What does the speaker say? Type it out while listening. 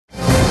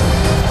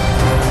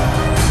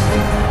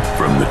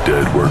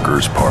Dead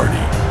Workers Party,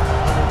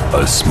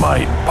 a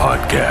Smite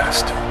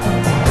podcast.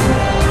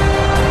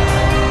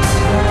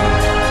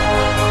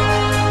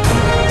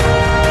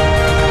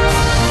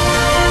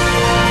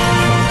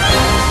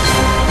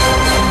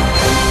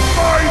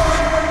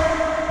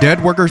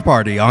 Dead Workers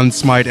Party on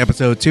Smite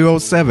episode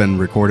 207,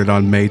 recorded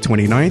on May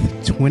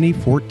 29th,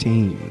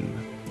 2014.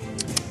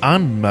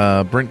 I'm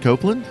Brent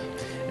Copeland.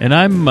 And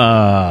I'm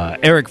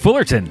Eric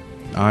Fullerton.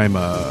 I'm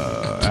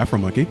Afro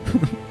Monkey.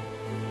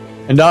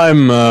 And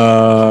I'm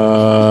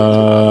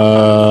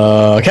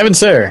Kevin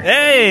Sayer.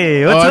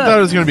 Hey, what's I up? thought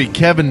it was going to be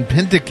Kevin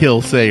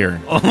Pentakill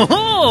Sayer.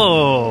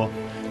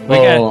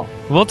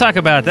 We'll talk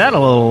about that a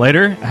little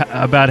later,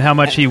 about how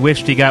much he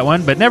wished he got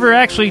one, but never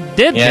actually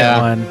did get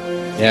one.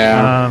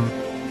 Yeah.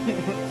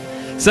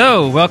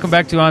 So, welcome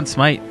back to On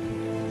Smite,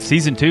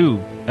 Season 2,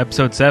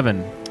 Episode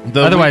 7,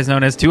 otherwise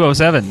known as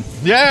 207.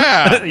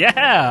 Yeah.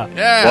 Yeah.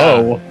 Yeah.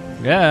 Whoa.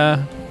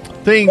 Yeah.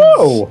 Things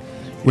Whoa.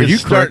 Were you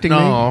starting correcting me?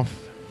 off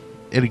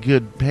at a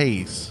good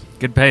pace.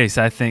 Good pace,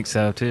 I think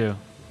so, too.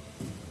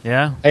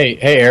 Yeah? Hey,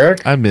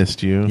 Eric. I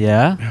missed you.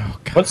 Yeah? Oh,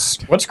 God.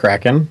 What's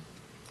cracking?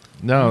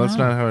 No, that's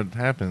not how it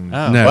happens.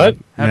 Oh. No. What?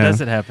 How No. does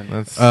it happen?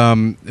 That's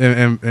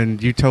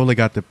And you totally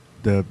got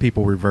the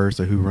people reversed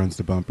of who runs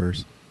the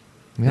bumpers.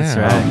 That's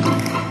yeah.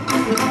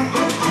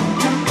 right.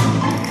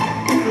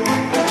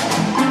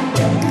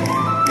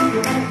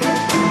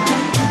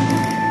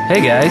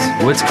 Hey, guys.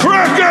 What's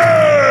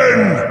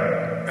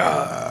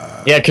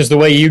Yeah, because the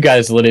way you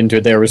guys lit into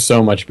it there was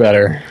so much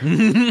better.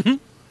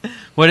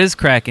 What is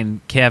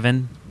cracking,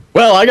 Kevin?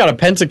 Well, I got a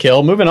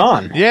pentakill. Moving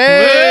on.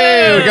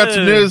 Yay! We got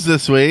some news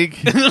this week.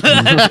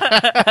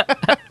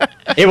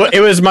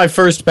 It was my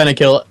first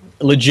pentakill,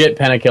 legit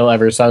pentakill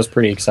ever, so I was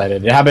pretty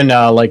excited. It happened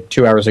like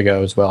 2 hours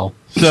ago as well.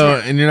 So,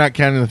 and you're not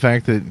counting the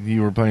fact that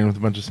you were playing with a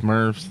bunch of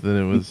Smurfs, that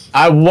it was...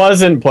 I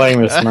wasn't playing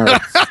with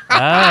Smurfs.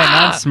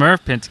 Non-Smurf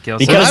pentakill.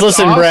 Because that's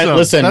listen, Brent, awesome.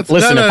 listen.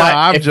 No,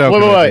 I'm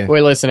joking with you.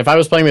 Wait, listen. If I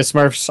was playing with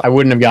Smurfs, I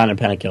wouldn't have gotten a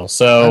pentakill.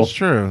 So That's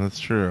true. That's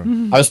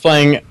true. I was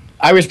playing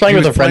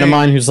with a friend of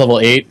mine who's level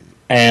 8,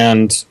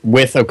 and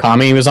with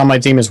Okami, he was on my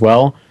team as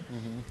well.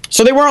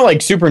 So they weren't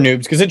like super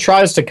noobs, because it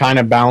tries to kind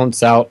of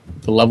balance out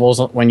the levels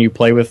when you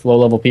play with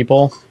low-level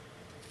people.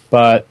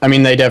 But, I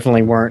mean, they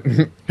definitely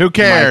weren't. Who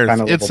cares? my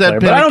kind of It level said player.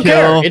 But I don't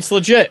care. pentakill. It's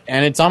legit,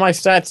 and it's on my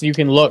stats. You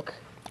can look.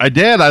 I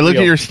did. I looked at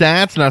Real. your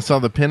stats and I saw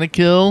the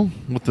pentakill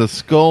with the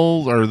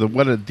skulls or the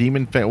what a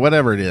demon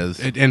whatever it is.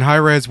 And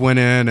Hi-Res went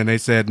in and they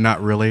said,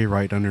 not really,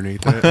 right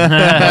underneath it.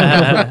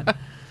 Yeah.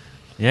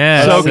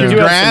 So we do have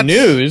congrats. some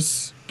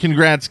news.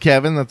 Congrats,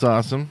 Kevin. That's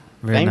awesome.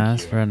 Very Thank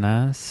nice, you. very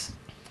nice.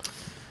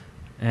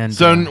 And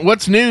So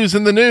what's news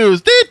in the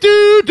news?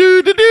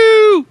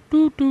 Do-do-do-do-do.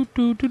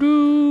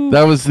 do.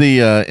 That was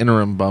the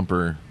interim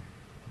bumper.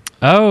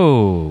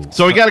 Oh.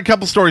 So we got a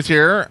couple stories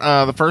here.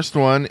 The first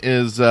one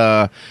is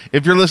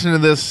if you're listening to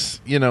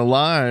this,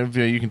 live,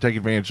 you can take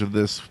advantage of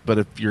this. But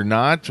if you're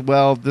not,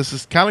 well, this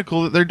is kind of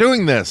cool that they're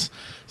doing this.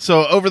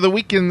 So over the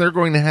weekend, they're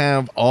going to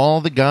have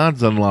all the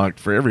gods unlocked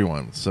for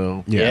everyone.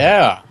 So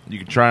Yeah. you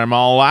can try them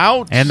all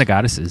out, And the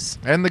goddesses.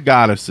 and the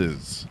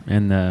goddesses,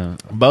 And the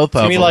both It's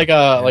of going to be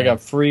them. like a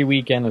free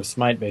weekend of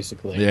Smite,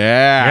 basically.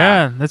 yeah,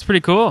 yeah, that's pretty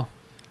cool.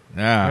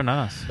 yeah. Very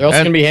nice. They're also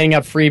And- going to be handing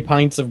out free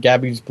pints of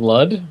Gabby's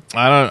blood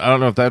I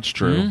don't know if that's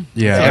true.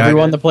 Yeah. to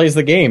everyone that plays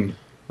the game.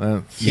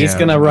 That's, He's Yeah,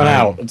 going to run right.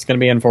 out. It's going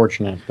to be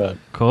unfortunate, but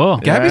Cool.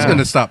 Gabby's Yeah. going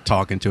to stop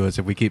talking to us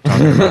if we keep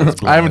talking about his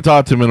blood. I haven't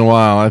talked to him in a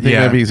while. I think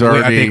maybe he's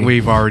already. I think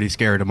we've already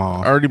scared him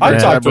off. already I've burned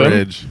that talked to him.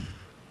 bridge.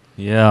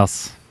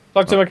 Yes.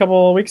 talked to him a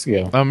couple of weeks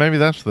ago. Oh, maybe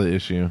that's the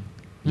issue.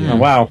 Oh,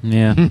 wow.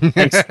 Yeah.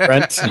 Thanks,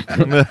 Brent. Speaking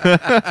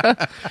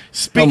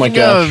Oh my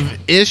gosh. of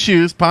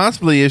issues,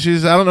 possibly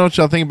issues, I don't know what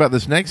y'all think about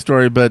this next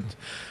story, but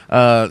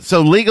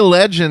so League of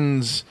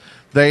Legends,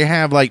 they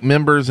have like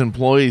members,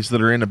 employees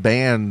that are in a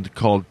band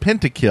called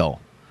Pentakill,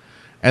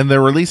 and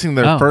they're releasing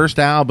their first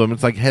album.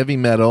 It's like heavy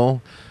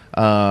metal,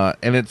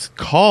 and it's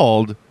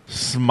called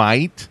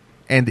Smite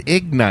and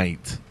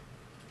Ignite.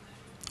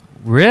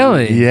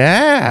 Really?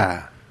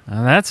 Yeah.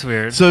 Oh, that's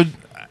weird. So,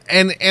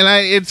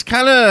 it's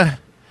kind of.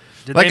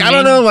 Did Like, they I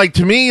don't mean- know, like,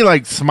 to me,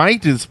 like,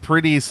 Smite is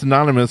pretty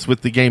synonymous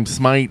with the game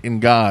Smite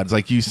and Gods.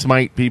 Like, you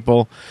smite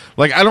people.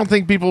 Like, I don't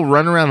think people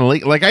run around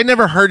League. Like, I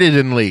never heard it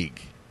in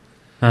League,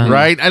 Uh-huh.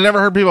 right? I never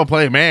heard people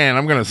play, man,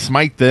 I'm going to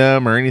smite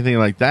them or anything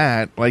like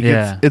that. Like,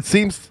 Yeah. it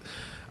seems,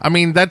 I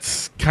mean,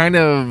 that's kind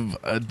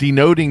of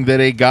denoting that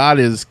a God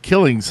is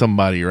killing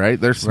somebody, right?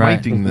 They're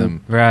smiting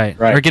them. Right.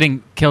 Right. Or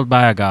getting killed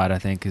by a god, I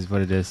think, is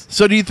what it is.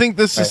 So do you think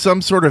this Right. is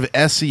some sort of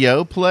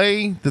SEO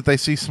play that they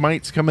see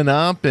Smites coming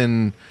up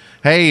and...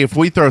 Hey, if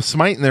we throw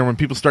Smite in there when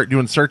people start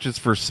doing searches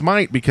for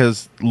Smite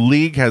because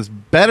League has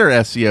better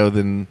SEO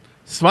than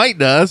Smite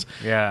does,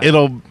 Yeah.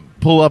 it'll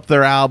pull up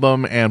their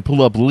album and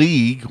pull up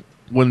League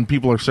when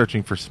people are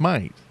searching for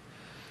Smite.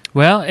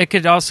 Well, it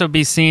could also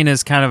be seen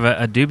as kind of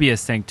a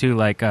dubious thing, too.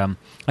 Like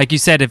you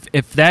said,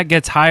 if that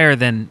gets higher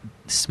than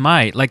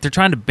Smite, like they're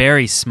trying to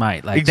bury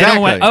Smite. Like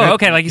Exactly. They don't want,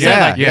 okay, like you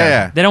said, like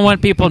yeah. they don't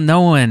want people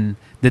knowing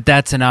that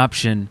that's an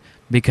option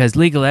because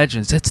League of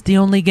Legends, it's the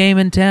only game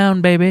in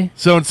town, baby.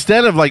 So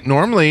instead of like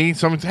normally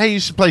someone says, hey, you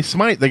should play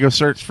Smite, they go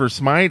search for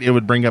Smite, it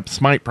would bring up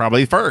Smite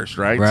probably first,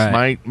 right?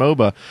 Smite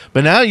MOBA.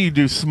 But now you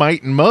do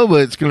Smite and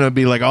MOBA, it's going to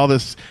be like all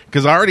this,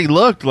 because I already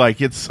looked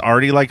like it's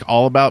already like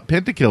all about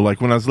Pentakill.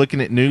 Like when I was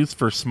looking at news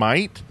for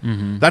Smite,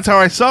 that's how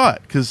I saw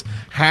it, because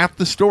half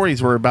the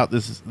stories were about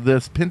this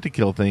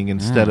Pentakill thing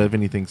instead of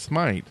anything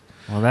Smite.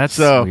 Well, that's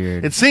so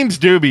weird. It seems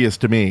dubious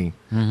to me.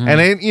 And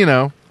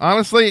it,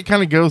 honestly, it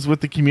kind of goes with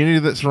the community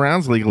that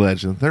surrounds League of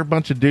Legends. They're a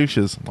bunch of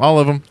douches, all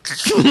of them.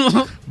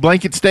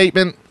 Blanket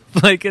statement,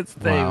 Blanket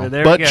statement.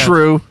 There but we go.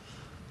 true.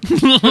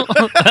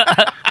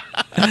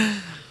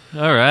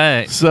 All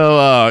right.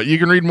 So you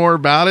can read more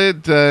about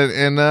it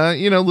and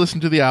listen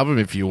to the album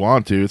if you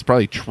want to. It's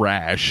probably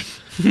trash.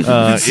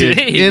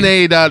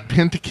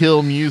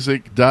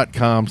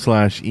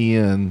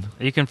 na.pentakillmusic.com/en.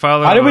 You can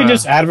follow. How do we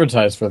just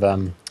advertise for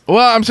them?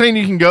 Well, I'm saying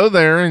you can go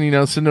there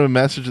and send them a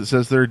message that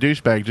says they're a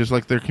douchebag, just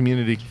like their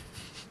community.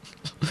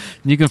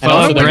 You can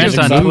follow also Brent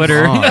their on music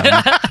Twitter.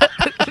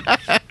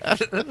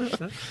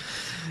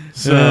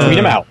 So Tweet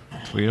them out.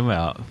 Tweet them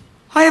out.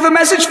 I have a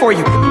message for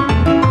you.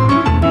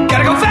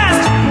 Gotta go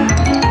fast.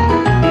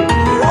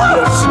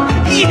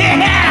 Whoosh.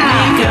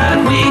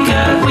 Yeah. We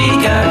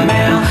got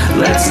mail.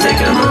 Let's take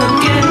a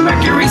look at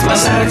Mercury's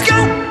muscle.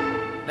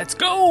 Let's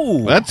go.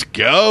 Let's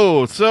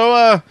go.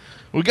 So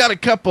we got a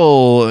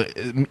couple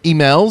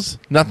emails.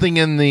 Nothing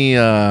in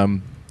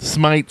the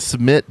Smite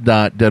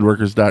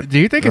submit.deadworkers. Do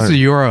you think it's a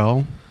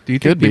URL? Do you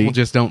think Could be. people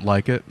just don't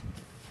like it?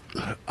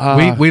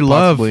 We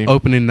love possibly.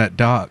 opening that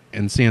doc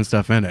and seeing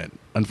stuff in it.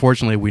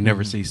 Unfortunately, we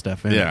never see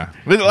stuff in Yeah.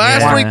 But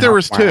last week there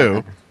was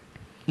 2.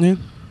 it.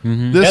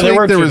 This there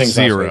were week there 2 was things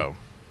last 0.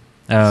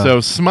 Oh. So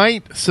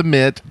Smite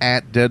submit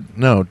at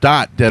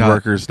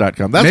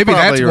deadworkers.com. That's Maybe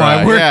probably that's why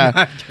right. we're Yeah.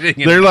 not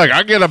getting it. They're like,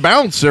 I get a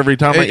bounce every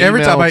time I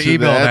Every time I to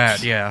email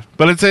that, yeah.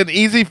 But it's an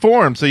easy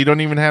form, so you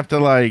don't even have to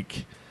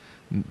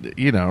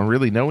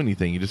really know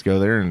anything. You just go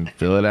there and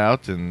fill it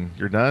out, and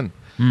you're done.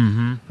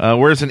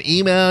 Whereas an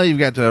email, you've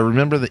got to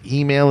remember the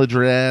email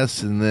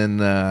address, and then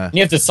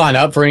You have to sign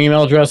up for an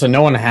email address, and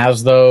no one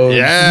has those.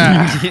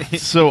 yeah,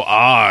 so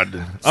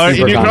odd. And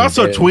you can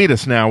also complicated. tweet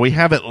us now. We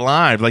have it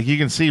live. Like you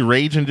can see,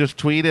 Ragin just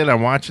tweeted.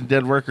 I'm watching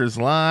Dead Workers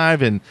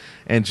live, and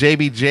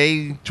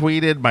JBJ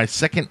tweeted my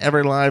second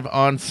ever live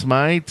on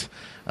Smite.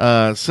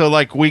 So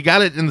like we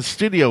got it in the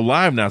studio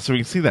live now, so we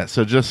can see that.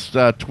 So just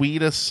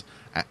tweet us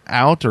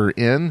out or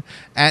in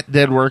at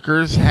Dead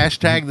Workers.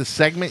 Hashtag the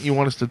segment you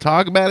want us to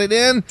talk about it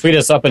in, Tweet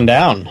us up and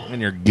down.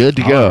 and you're good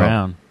to All go.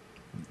 around.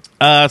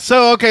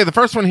 The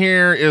first one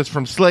here is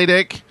from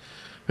Slaydick,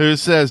 who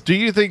says, do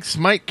you think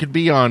Smite could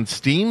be on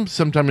Steam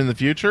sometime in the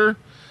future?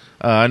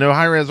 I know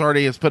Hi-Rez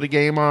already has put a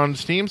game on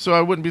Steam, so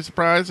I wouldn't be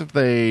surprised if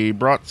they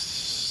brought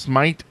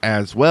Smite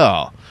as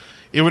well.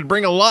 It would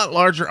bring a lot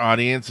larger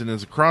audience, and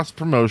as a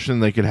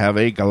cross-promotion, they could have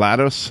a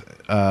Janus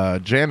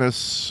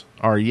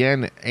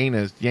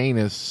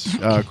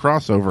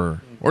crossover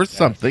or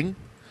something.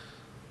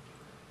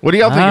 What do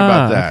y'all think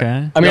about that?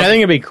 Okay. I mean, I think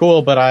it'd be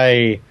cool, but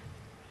I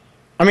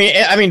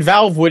mean,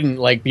 Valve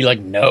wouldn't be like,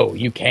 no,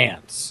 you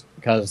can't,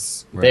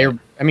 because they're.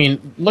 I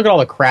mean, look at all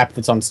the crap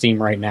that's on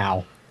Steam right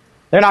now.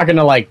 They're not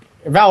gonna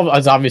Valve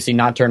is obviously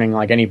not turning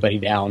anybody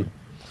down.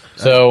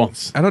 So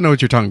I don't know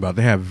what you're talking about.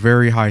 They have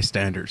very high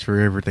standards for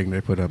everything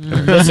they put up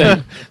there.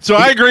 listen, So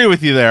I agree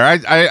with you there.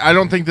 I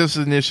don't think this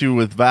is an issue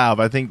with Valve.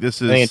 I think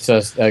this is. I think it's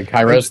a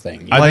Kairos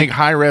thing. I think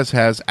Hi-Rez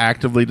has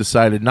actively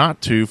decided not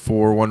to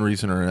for one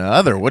reason or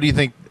another. What do you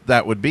think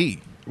that would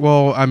be?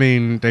 Well, I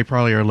mean, they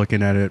probably are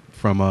looking at it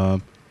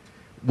from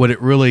would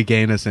it really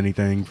gain us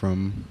anything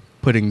from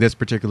putting this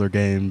particular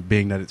game,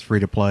 being that it's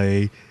free to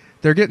play?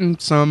 They're getting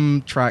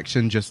some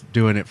traction just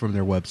doing it from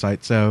their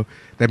website, so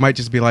they might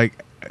just be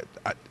like,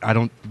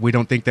 we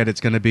don't think that it's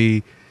going to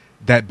be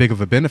that big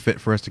of a benefit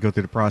for us to go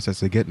through the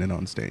process of getting it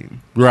on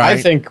Steam. Right.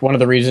 I think one of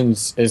the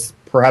reasons is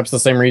perhaps the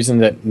same reason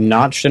that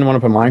Notch didn't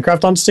want to put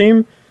Minecraft on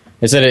Steam,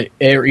 is that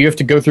you have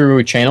to go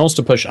through channels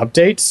to push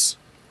updates,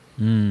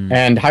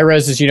 and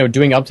Hi-Rez is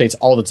doing updates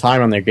all the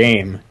time on their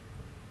game.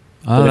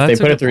 Oh, But if that's they a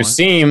put good it through point.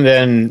 Steam,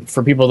 then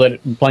for people that are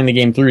playing the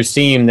game through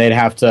Steam, they'd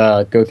have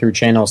to go through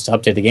channels to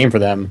update the game for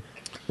them.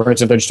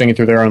 Whereas if they're just doing it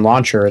through their own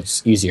launcher,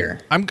 it's easier.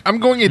 I'm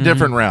going a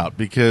different route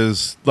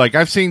because,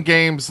 I've seen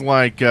games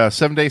like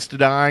 7 Days to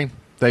Die.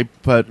 They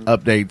put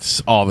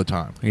updates all the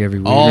time. Every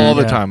week. All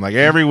the Yeah. time.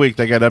 Every week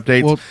they got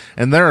updates. Well-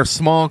 and they're a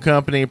small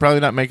company, probably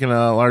not making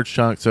a large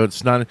chunk, so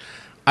it's not.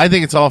 I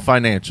think it's all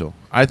financial.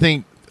 I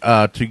think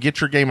to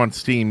get your game on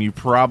Steam, you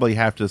probably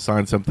have to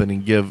assign something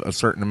and give a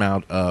certain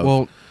amount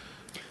of.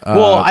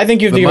 Well, I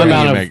think you have the to give money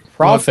amount you of make.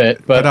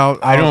 profit, Well, but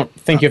but I I'll- don't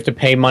think you have to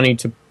pay money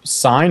to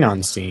sign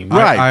on Steam.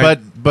 right, I-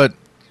 but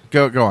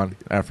go on,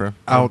 Afro.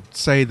 I'll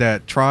say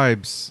that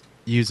Tribes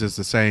uses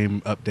the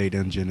same update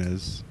engine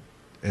as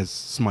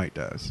Smite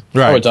does.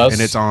 Right. Oh, it does?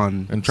 And it's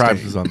on And Tribes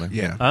Steam. is on there.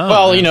 Yeah.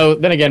 Oh, Well,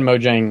 then again,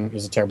 Mojang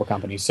is a terrible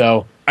company,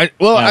 so I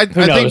who think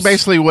knows?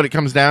 basically what it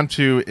comes down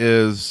to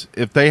is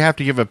if they have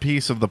to give a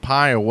piece of the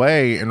pie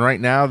away, and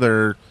right now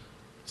they're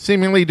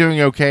seemingly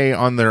doing okay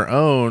on their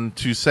own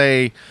to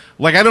say,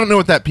 like, I don't know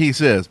what that piece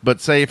is,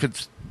 but say if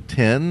it's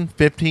 10,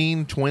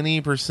 15,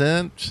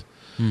 20%.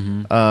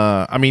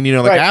 I mean, you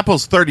know, like Right.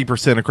 Apple's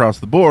 30% across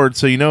the board,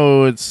 so you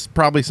know it's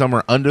probably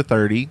somewhere under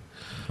 30.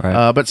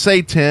 Right. But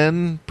say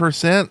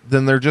 10%,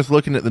 then they're just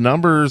looking at the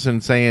numbers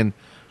and saying,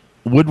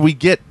 would we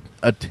get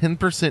a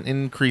 10%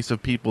 increase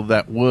of people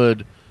that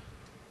would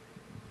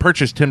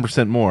purchase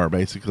 10% more,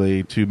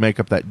 basically, to make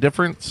up that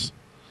difference?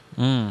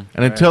 And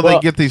until they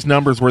Well- get these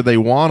numbers where they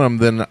want them,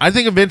 then I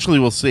think eventually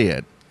we'll see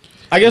it.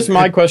 I guess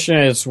my question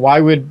is, why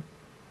would...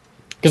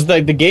 Because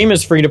the game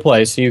is free to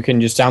play, so you can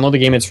just download the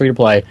game, it's free to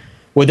play.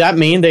 Would that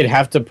mean they'd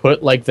have to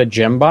put, like, the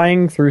gem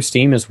buying through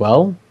Steam as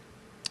well?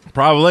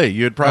 Probably.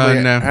 You'd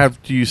probably No.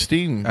 have to use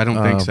Steam. I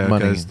don't think so,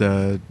 money. because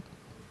the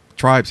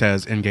Tribes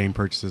has in-game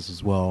purchases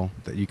as well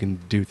that you can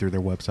do through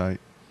their website.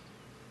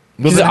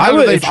 Well, then I how do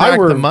would- they if I track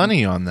were- the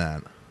money on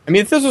that? I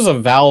mean, if this was a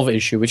Valve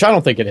issue, which I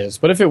don't think it is,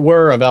 but if it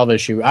were a Valve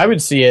issue, I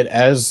would see it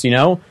as, you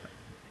know,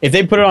 if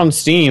they put it on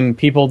Steam,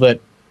 people that,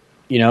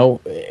 you know,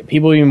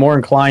 people would be more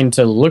inclined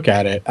to look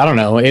at it. I don't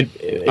know. It'd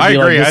I be like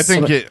agree.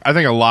 this- I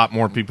think a lot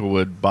more people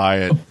would buy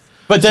it.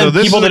 But So then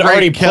this people is a that great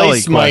already Kelly play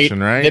Smite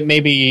question, right? that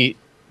maybe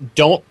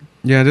don't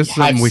Yeah, this is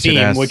have something we should Steam,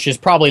 ask. which is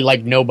probably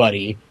like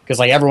nobody, because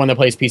like everyone that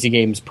plays PC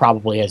games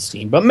probably has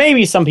Steam, but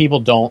maybe some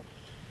people don't.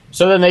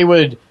 So then they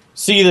would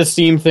see the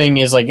Steam thing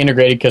is like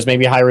integrated, because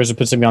maybe Hi-Rez would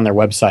put something on their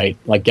website,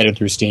 like get it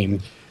through Steam,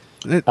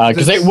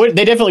 because they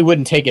definitely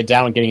wouldn't take it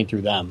down and getting it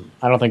through them.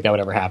 I don't think that would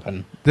ever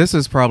happen. This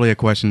is probably a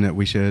question that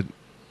we should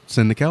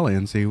send to Kelly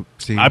and see.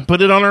 I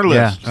put it on our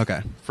list. Yeah. Okay.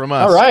 From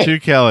us All right. to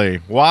Kelly.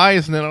 Why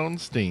isn't it on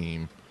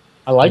Steam?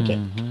 I like it.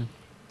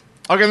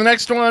 Okay, the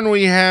next one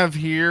we have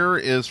here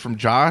is from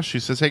Josh, who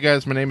says, "Hey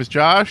guys, my name is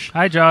Josh.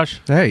 Hi, Josh.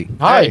 Hey.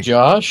 Hi, Hey.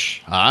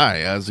 Josh.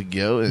 Hi, how's it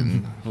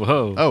going?"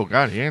 Whoa. Oh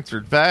God, he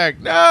answered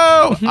back.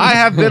 No, I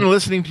have been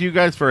listening to you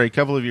guys for a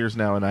couple of years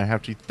now, and I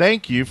have to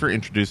thank you for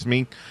introducing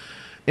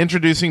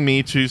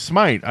me to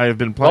Smite. I have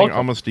been playing Welcome.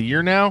 almost a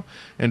year now,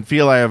 and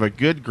feel I have a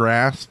good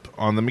grasp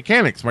on the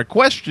mechanics. My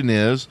question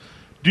is,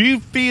 do you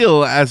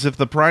feel as if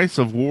the price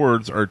of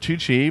wards are too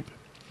cheap?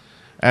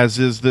 As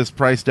is this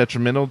price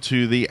detrimental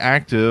to the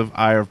active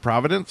Eye of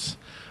Providence?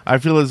 I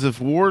feel as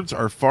if wards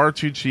are far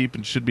too cheap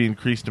and should be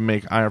increased to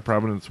make Eye of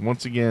Providence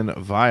once again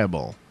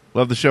viable.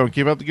 Love the show and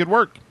keep up the good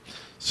work.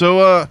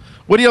 So,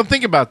 what do y'all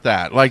think about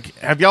that? Like,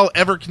 have y'all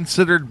ever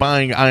considered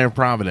buying Eye of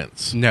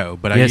Providence? No,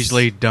 but I Yes.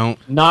 usually don't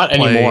Not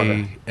play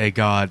anymore. a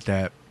god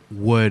that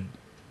would.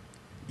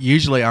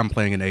 Usually I'm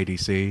playing an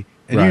ADC,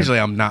 and Right. usually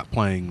I'm not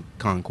playing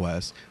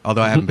Conquest,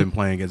 although I haven't been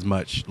playing as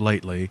much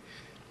lately.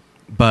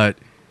 But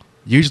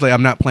usually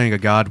I'm not playing a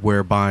god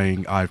where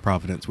buying Eye of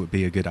Providence would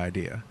be a good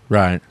idea.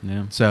 Right.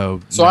 Yeah. So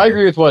I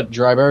agree with what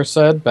Drybear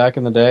said back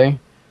in the day.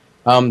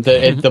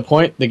 At the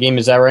point the game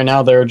is at right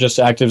now, there are just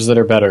actives that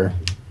are better.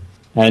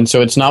 And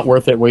so it's not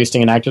worth it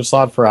wasting an active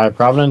slot for Eye of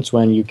Providence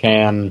when you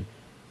can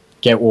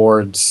get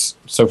wards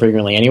so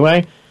frequently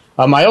anyway.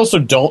 I also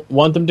don't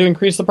want them to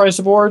increase the price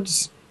of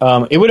wards.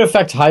 It would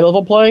affect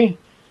high-level play,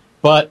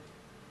 but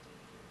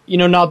you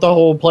know, not the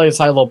whole play is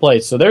high-level play.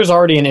 So there's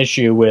already an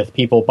issue with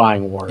people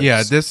buying wards.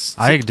 Yeah, this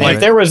I agree. If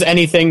there was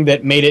anything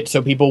that made it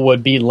so people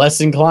would be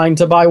less inclined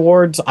to buy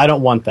wards, I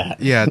don't want that.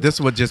 Yeah, this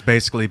would just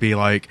basically be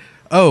like,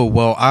 oh,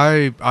 well,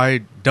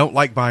 I don't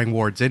like buying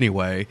wards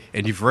anyway,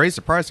 and you've raised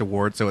the price of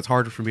wards, so it's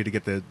harder for me to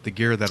get the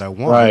gear that I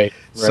want. Right,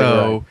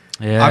 So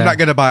Yeah. I'm not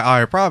going to buy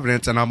Eye of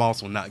Providence, and I'm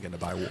also not going to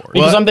buy wards.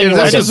 Because I'm thinking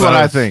this like is what both.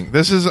 I think.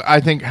 This is, I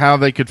think, how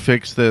they could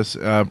fix this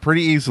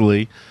pretty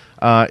easily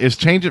is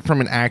change it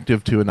from an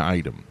active to an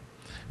item.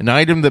 An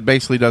item that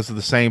basically does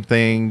the same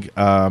thing.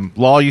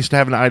 Law used to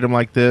have an item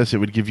like this. It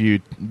would give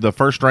you the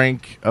first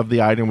rank of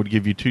the item would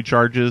give you 2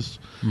 charges,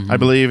 I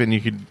believe, and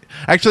you could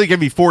actually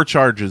give you 4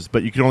 charges,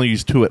 but you could only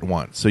use 2 at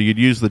once. So you'd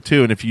use the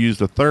 2, and if you used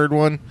the third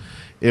one,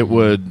 it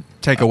would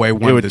Take away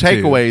one It would of the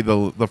take 2. away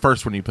the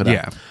first one you put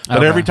Yeah. out. But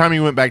Okay. every time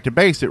you went back to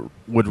base, it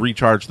would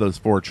recharge those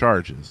 4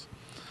 charges.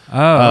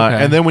 Oh,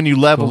 okay. And then when you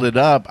leveled it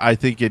up, I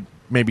think it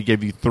maybe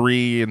gave you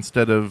 3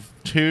 instead of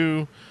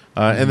 2.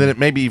 And then it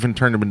maybe even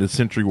turned them into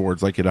sentry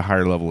wards, like at a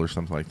higher level or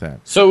something like that.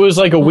 So it was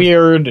like a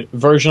weird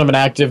version of an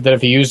active that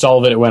if you used all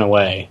of it, it went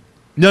away.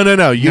 No.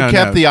 You No,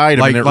 kept no. the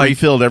item and it Like-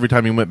 refilled every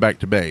time you went back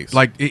to base.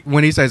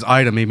 When he says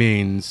item, he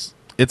means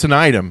it's an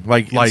item.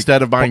 Like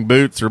instead of buying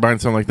boots or buying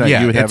something like that, yeah,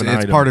 you would have it's, an it's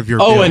item. part of your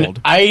Oh, build.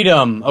 an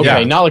item.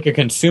 Okay, Yeah. not like a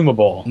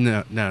consumable.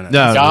 No. No.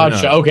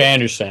 Gotcha. no. Okay, I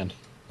understand.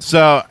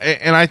 So,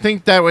 and I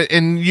think that would,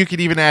 and you could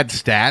even add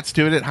stats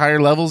to it at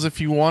higher levels if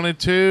you wanted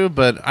to.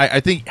 But I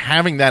think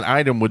having that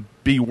item would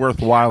be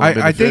worthwhile. And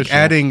I think beneficial.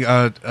 adding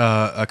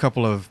a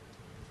couple of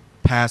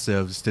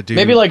passives to do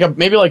Maybe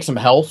like some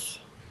health.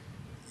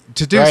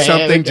 to do right?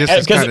 something just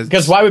as kind of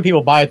because why would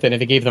people buy it then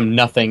if it gave them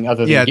nothing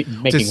other than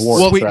making to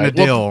wards? sweeten right?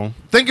 the deal.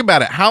 Think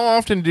about it. How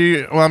often do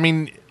you? Well, I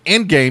mean,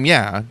 in game,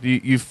 yeah,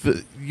 you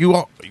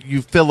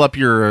fill up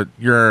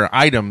your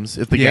items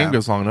if the Yeah. game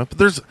goes long enough. But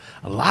there's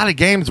a lot of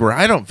games where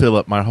I don't fill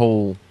up my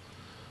whole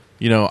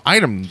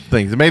item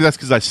things. And maybe that's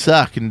because I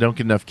suck and don't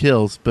get enough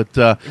kills. But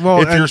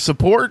if you're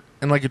support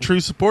and like a true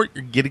support,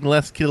 you're getting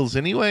less kills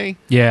anyway.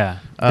 Yeah.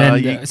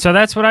 So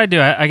that's what I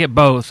do. I get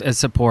both as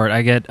support.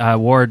 I get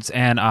wards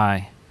and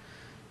eye.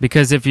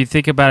 Because if you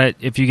think about it,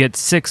 if you get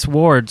 6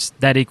 wards,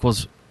 that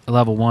equals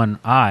level 1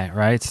 eye,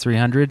 right? It's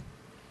 300.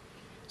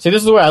 See,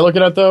 this is the way I look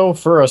at it, though.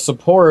 For a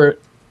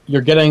support,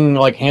 you're getting,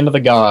 like, Hand of the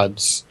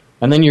Gods.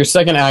 And then your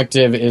second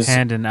active is...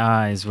 Hand and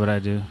eye is what I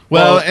do.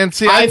 Well, and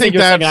see, I think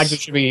your that's... second active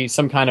should be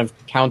some kind of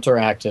counter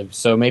active.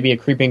 So maybe a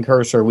Creeping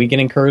Curse or a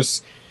Weakening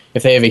Curse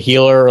if they have a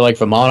healer or, like,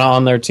 Vimana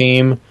on their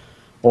team.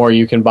 Or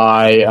you can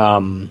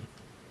buy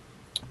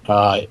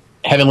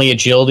Heavenly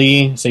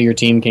Agility so your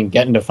team can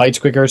get into fights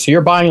quicker. So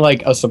you're buying,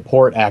 like, a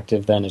support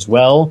active then as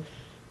well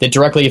that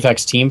directly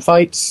affects team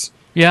fights.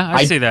 Yeah,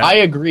 I see that. I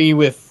agree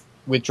with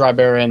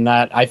Drybear in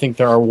that I think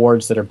there are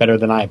wards that are better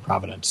than Eye of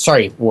Providence.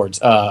 Sorry, wards.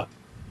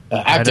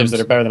 Actives that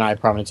are better than Eye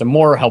of Providence and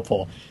more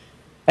helpful.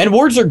 And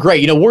wards are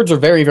great. Wards are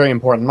very, very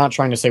important. I'm not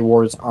trying to say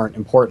wards aren't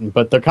important,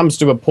 but there comes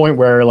to a point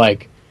where,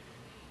 like,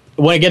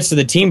 when it gets to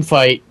the team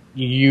fight,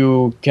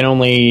 you can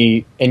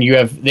only... And you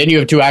have 2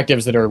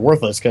 actives that are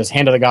worthless because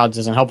Hand of the Gods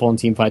isn't helpful in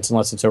team fights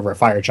unless it's over a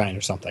Fire Giant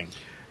or something.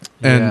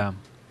 And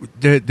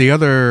the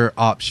other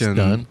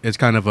option is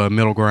kind of a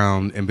middle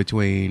ground in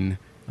between...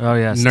 Oh,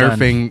 yeah,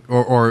 nerfing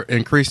or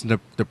increasing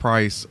the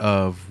price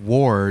of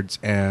wards,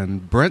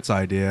 and Brent's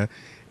idea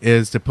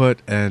is to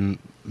put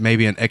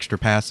maybe an extra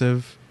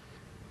passive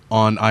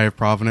on Eye of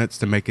Providence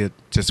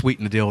to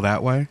sweeten the deal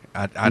that way.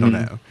 I don't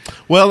know.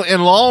 Well,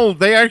 in LoL,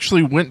 they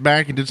actually went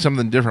back and did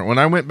something different. When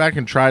I went back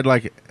and tried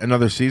like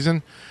another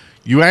season,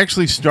 you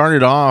actually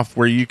started off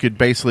where you could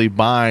basically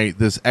buy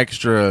this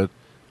extra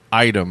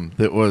item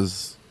that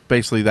was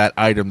basically that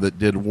item that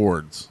did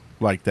wards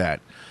like that.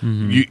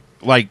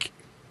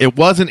 It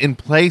wasn't in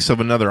place of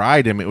another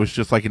item. It was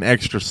just like an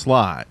extra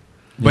slot.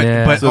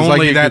 But so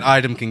only that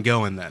item can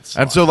go in that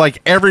slot. And so,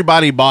 like,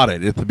 everybody bought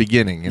it at the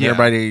beginning. And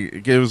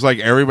it was like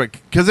everybody...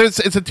 Because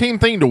it's a team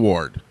thing to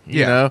ward.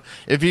 You know?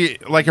 If you...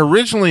 Like,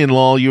 originally in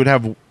LoL, you would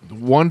have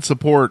one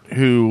support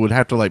who would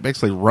have to, like,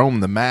 basically roam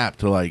the map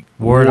to, like...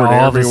 Ward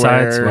all everywhere.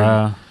 the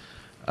sides.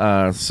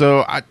 Wow.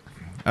 So, I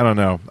don't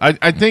know.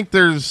 I think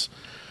there's...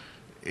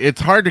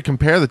 It's hard to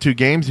compare the 2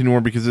 games anymore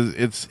because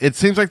it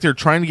seems like they're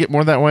trying to get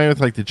more that way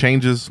with like the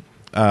changes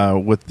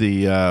with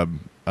the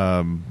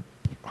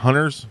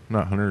hunters,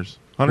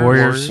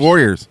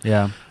 warriors.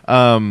 Yeah.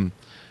 And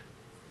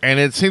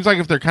it seems like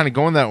if they're kind of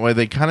going that way,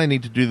 they kind of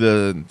need to do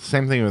the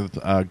same thing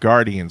with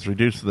guardians,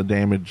 reduce the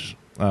damage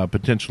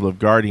potential of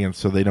guardians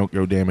so they don't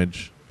go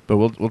damage. But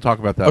we'll talk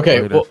about that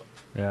later. Well,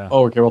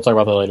 okay, we'll talk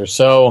about that later.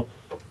 So,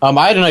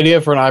 I had an idea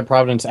for an Eye of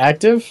Providence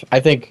active. I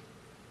think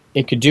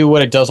it could do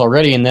what it does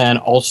already and then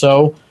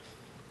also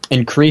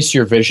increase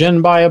your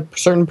vision by a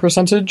certain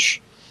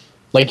percentage.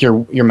 Like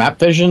your map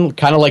vision,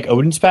 kind of like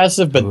Odin's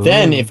passive. But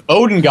then if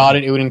Odin got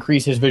it, it would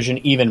increase his vision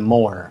even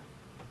more.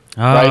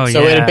 Oh, right?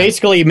 So it'd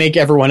basically make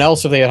everyone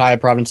else, if they had High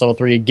Providence level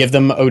 3, give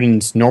them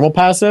Odin's normal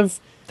passive.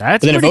 But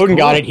then if Odin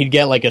got it, he'd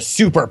get like a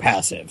super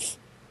passive.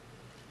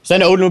 So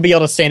then Odin would be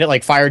able to stand at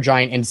like Fire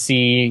Giant and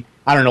see,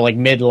 I don't know, like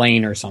mid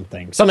lane or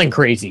something. Something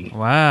crazy.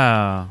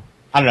 Wow.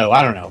 I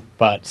don't know,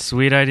 but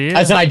sweet idea.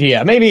 That's an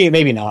idea.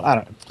 Maybe not. I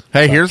don't know.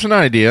 Hey, here's an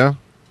idea.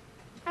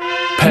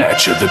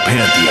 Patch of the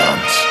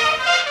Pantheons.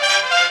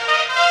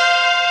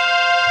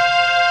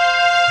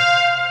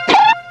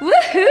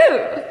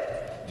 Woohoo!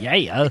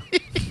 Yeah.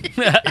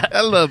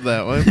 I love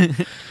that one.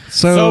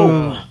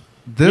 So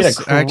this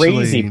we had a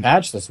crazy actually,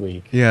 patch this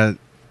week. Yeah.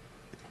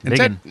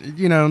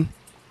 Biggin.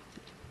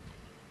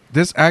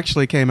 This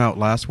actually came out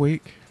last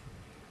week.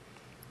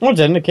 Well, it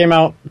didn't. It came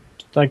out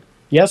like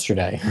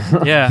yesterday.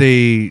 Yeah.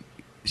 The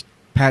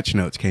patch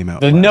notes came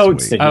out. The last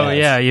notes week. did. Oh,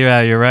 yeah,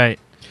 you're right.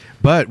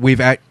 But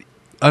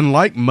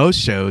unlike most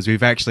shows,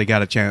 we've actually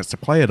got a chance to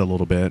play it a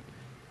little bit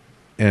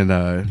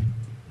and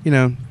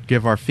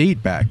give our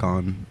feedback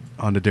on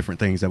the different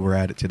things that were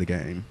added to the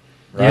game.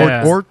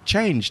 Yeah. Or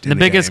changed in the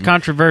biggest game.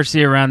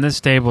 controversy around this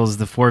table is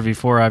the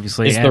 4v4,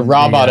 obviously. It's and the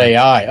Robot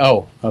AI.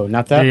 Oh,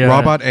 not that? The,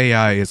 Robot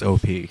AI is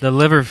OP. The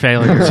liver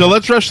failure. So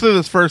let's rush through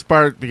this first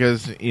part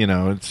because,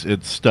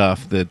 it's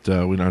stuff that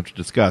we don't have to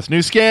discuss.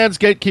 New scans,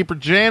 Gatekeeper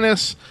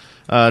Janus,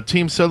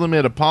 Team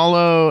Solomid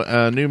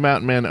Apollo, new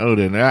Mountain Man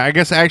Odin. I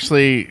guess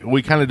actually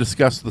we kind of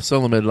discussed the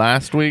Solomid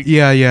last week.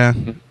 Yeah.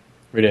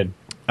 We did.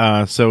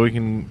 So we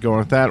can go on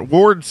with that.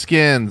 Ward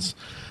skins.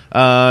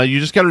 You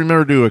just got to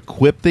remember to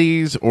equip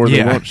these or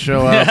they won't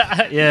show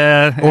up.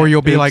 Yeah. Or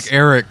you'll be like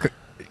Eric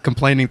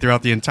complaining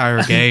throughout the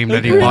entire game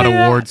that he bought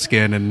a ward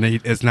skin and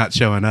it's not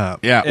showing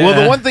up. Yeah. Well,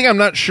 the one thing I'm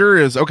not sure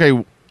is,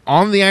 okay,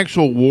 on the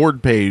actual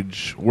ward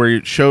page where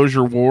it shows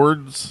your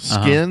wards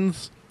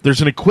skins,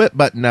 there's an equip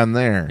button down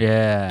there.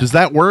 Yeah. Does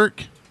that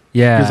work?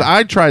 Yeah. Because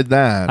I tried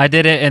that. I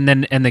did it, and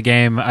then in the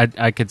game,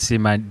 I could see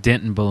my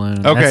Denton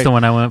balloon. Okay. That's the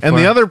one I went for. And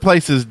the other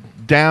places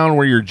down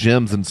where your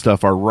gems and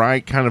stuff are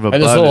right kind of above.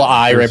 And there's a little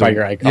eye right There's by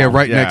your icon. Yeah,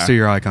 right next to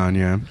your icon,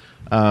 yeah.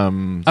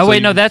 Oh,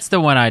 wait, no, that's the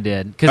one I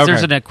did. Because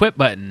there's Okay. an equip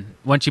button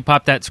once you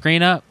pop that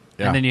screen up,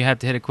 Yeah. and then you have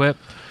to hit equip.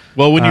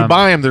 Well, when you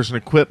buy them, there's an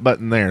equip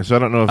button there, so I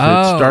don't know if it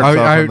starts off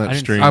on that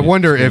stream. I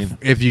wonder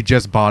if you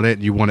just bought it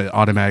and you want to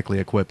automatically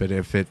equip it,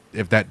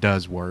 if that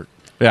does work.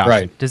 Yeah,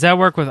 Right. Does that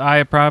work with Eye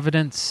of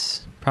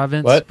Providence?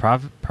 What?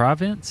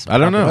 Province? I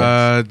don't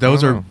know.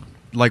 Those I are don't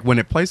like when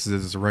it places it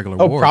as a regular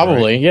Oh, ward.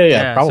 probably. Right?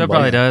 Yeah, so probably. it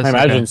probably does. I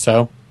imagine Okay.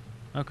 so.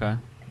 Okay.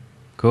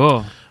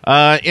 Cool.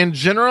 In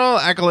general,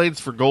 accolades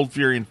for Gold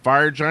Fury and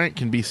Fire Giant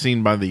can be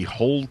seen by the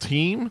whole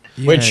team.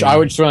 Which I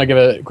would just want to give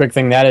a quick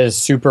thing. That is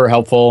super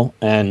helpful,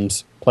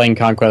 and playing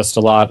Conquest a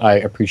lot, I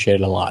appreciate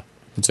it a lot.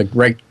 It's a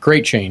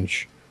great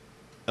change.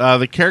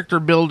 The character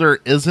builder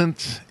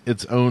isn't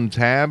its own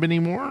tab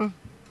anymore.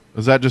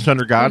 Is that just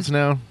under gods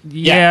now?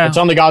 Yeah. It's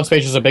on the gods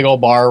page. There's a big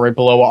old bar right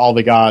below all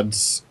the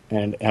gods,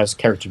 and it has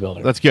character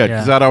builder. That's good,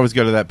 because Yeah. I'd always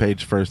go to that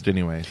page first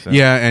anyway. So.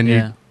 Yeah, and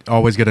Yeah. you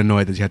always get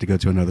annoyed that you have to go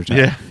to another tab.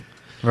 Yeah.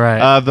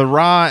 Right. The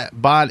raw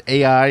bot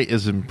AI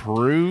is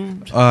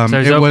improved. So it's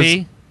it OP?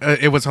 was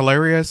it was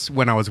hilarious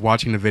when I was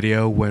watching the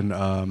video when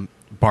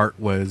Bart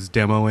was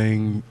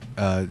demoing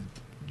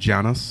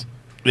Janus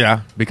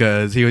Yeah.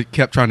 because he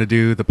kept trying to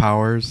do the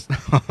powers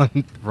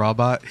on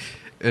Robot,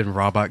 and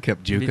Robot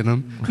kept juking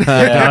him.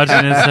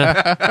 Dodging and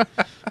stuff.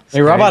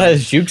 Hey, Robot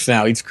has jukes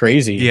now. He's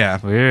crazy. Yeah,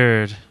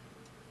 Weird.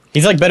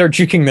 He's like better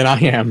juking than I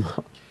am.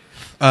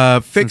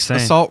 fixed insane.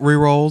 assault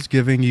rerolls,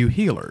 giving you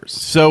healers.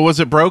 So was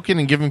it broken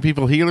and giving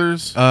people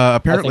healers?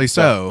 Apparently I think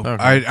so. so.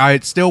 Okay. I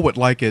still would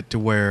like it to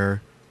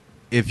where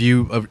if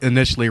you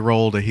initially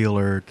rolled a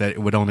healer, that it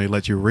would only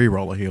let you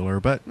re-roll a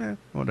healer. But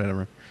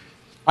whatever.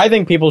 I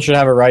think people should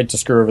have a right to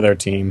screw over their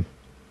team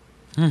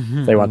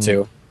if they want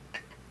to.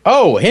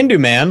 Oh, Hindu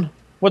Man.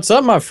 What's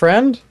up, my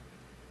friend?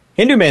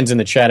 Hindu Man's in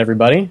the chat,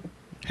 everybody.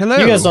 Hello.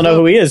 You guys don't know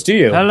who he is, do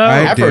you? Hello. I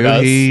Afro do.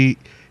 does.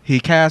 He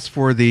cast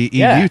for the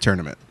Yeah. EU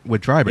tournament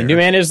with Drybear. Hindu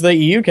Man is the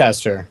EU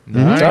caster.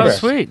 Nice. Oh, Drybear.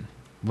 sweet.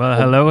 Well,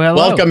 hello.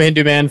 Welcome,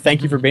 Hindu Man.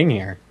 Thank you for being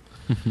here.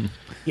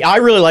 Yeah, I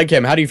really like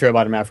him. How do you feel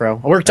about him, Afro?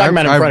 We're talking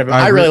about him in front of him.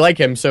 I really like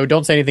him, so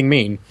don't say anything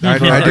mean. I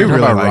do really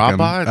About like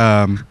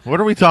Robot? him. What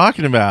are we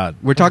talking about?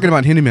 We're talking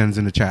about Hinduman's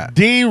in the chat.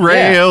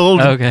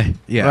 Derailed. Okay.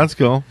 Yeah. That's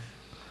cool.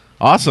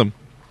 Awesome.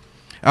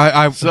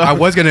 I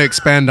was going to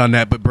expand on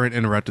that, but Brent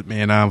interrupted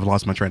me, and I've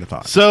lost my train of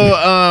thought.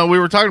 So we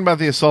were talking about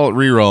the assault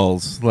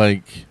rerolls.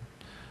 Like,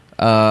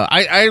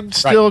 I'm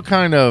still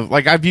kind of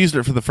like I've used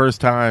it for the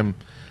first time,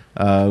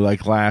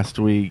 like last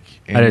week.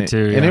 And I did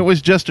too, And yeah. it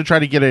was just to try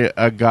to get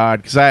a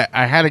god because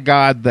I had a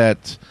god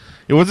that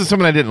it wasn't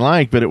someone I didn't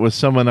like, but it was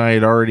someone I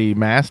had already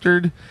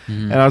mastered,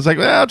 and I was like,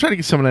 well, I'll try to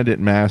get someone I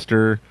didn't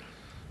master.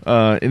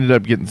 Ended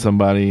up getting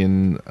somebody,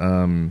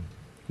 and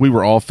we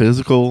were all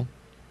physical.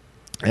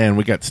 And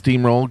we got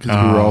steamrolled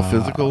because we were all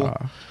physical.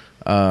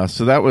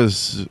 So that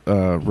was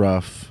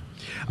rough.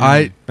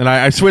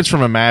 I switched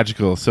from a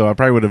magical, so I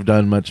probably would have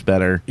done much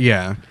better.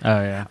 Yeah. Oh,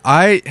 yeah.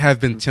 I have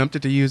been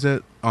tempted to use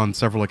it on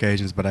several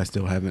occasions, but I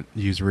still haven't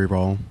used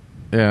reroll.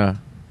 Yeah.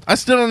 I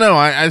still don't know.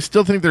 I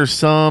still think there's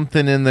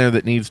something in there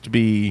that needs to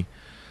be,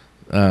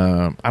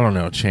 I don't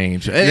know,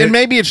 changed. And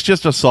maybe it's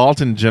just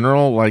assault in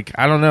general. Like,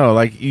 I don't know.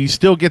 Like, you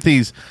still get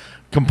these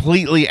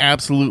completely,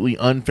 absolutely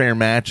unfair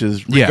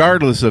matches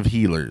regardless of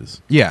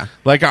healers. Yeah.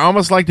 Like, I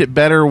almost liked it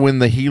better when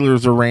the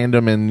healers are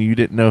random and you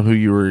didn't know who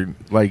you were,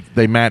 like,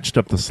 they matched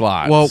up the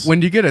slots. Well,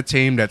 when you get a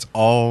team that's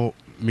all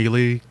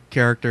melee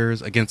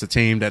characters against a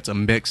team that's a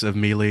mix of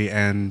melee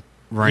and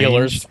range,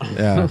 Healers.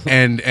 yeah.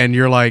 and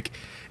you're like,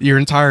 your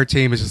entire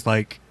team is just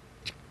like,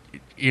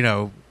 you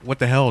know, what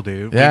the hell,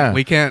 dude? Yeah.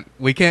 We can't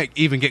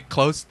even get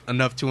close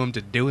enough to him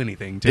to do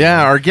anything to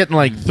Yeah, him. or getting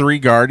like 3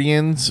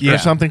 guardians Yeah. or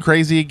something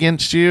crazy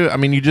against you. I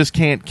mean, you just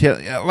can't kill.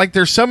 Like,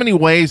 there's so many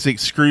ways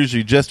it screws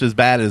you just as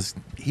bad as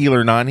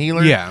healer,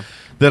 non-healer. Yeah.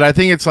 That I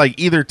think it's like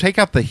either take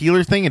out the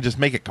healer thing and just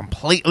make it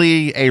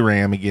completely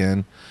ARAM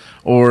again,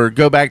 or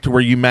go back to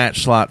where you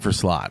match slot for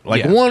slot.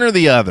 Like one or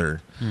the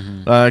other.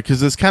 Because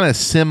this kind of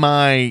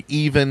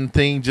semi-even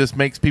thing just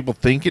makes people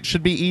think it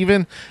should be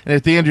even. And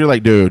at the end, you're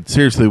like, dude,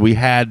 seriously, we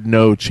had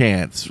no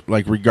chance.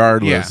 Like,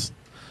 regardless.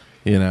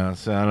 You know,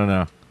 so I don't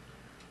know.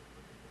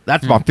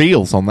 That's my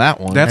feels on that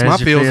one. That's There's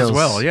my your feels as feels.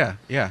 well. Yeah,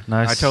 yeah.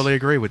 Nice. I totally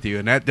agree with you,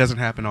 and that doesn't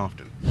happen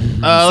often.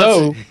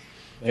 So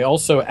they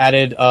also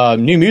added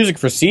new music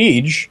for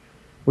Siege,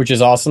 which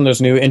is awesome.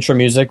 There's new intro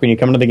music when you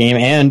come into the game,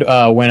 and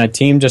when a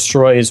team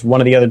destroys one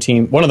of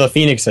the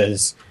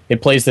Phoenixes,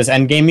 it plays this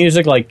endgame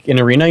music, like in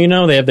Arena. You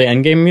know, they have the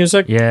endgame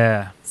music.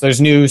 Yeah. So there's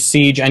new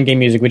Siege endgame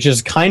music, which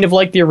is kind of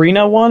like the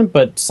Arena one,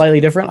 but slightly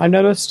different. I've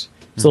noticed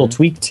it's a little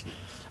tweaked.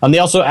 They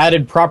also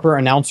added proper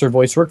announcer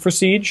voice work for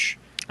Siege.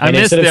 I And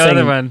missed instead the of other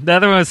saying- one. The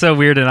other one was so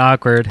weird and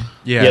awkward.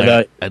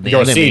 Yeah,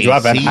 your Siege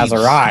weapon has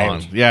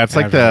arrived. Yeah, it's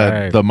like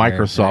Has the arrived.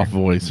 Microsoft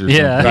voice or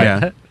Yeah. something.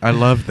 yeah. I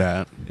love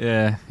that.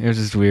 Yeah, it was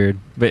just weird.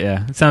 But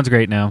yeah, it sounds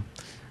great now.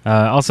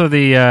 Also,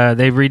 they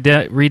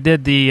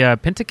redid the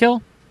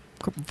Pentakill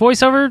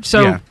voiceover.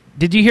 So, Yeah.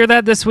 did you hear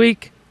that this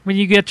week when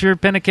you get your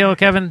Pentakill,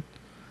 Kevin?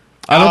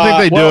 I don't think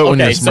they do it when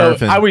you're so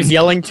smurfing. I was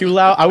yelling too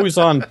loud. I was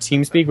on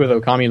TeamSpeak with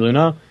Okami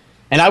Luna,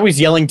 and I was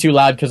yelling too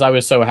loud because I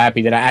was so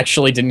happy that I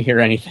actually didn't hear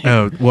anything.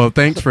 Oh, well,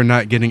 thanks for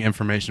not getting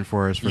information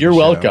for us. For You're the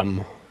show.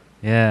 welcome.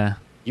 Yeah.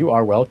 You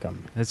are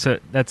welcome.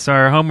 That's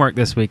our homework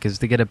this week, is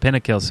to get a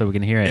pentakill so we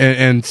can hear it.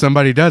 And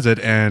somebody does it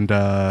and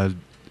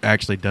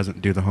actually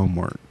doesn't do the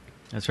homework.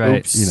 That's right.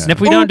 Oops. You know. And if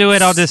we don't do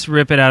it, I'll just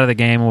rip it out of the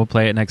game and we'll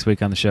play it next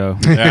week on the show.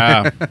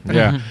 Yeah,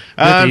 yeah.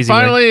 And easy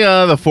finally,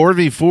 the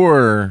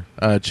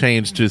 4v4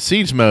 changed to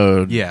siege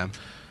mode. Yeah.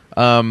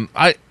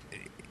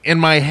 In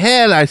my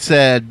head, I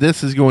said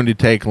this is going to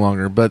take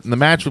longer, but in the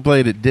match we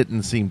played, it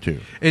didn't seem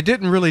to. It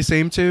didn't really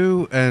seem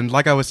to, and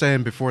like I was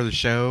saying before the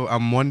show,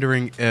 I'm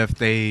wondering if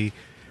they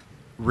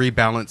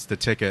rebalance the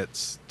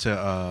tickets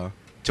to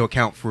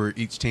account for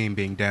each team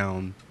being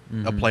down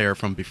a player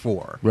from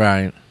before.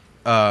 Right.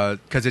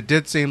 Because it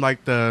did seem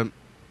like the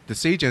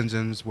siege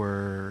engines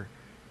were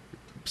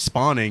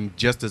spawning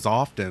just as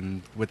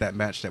often with that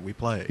match that we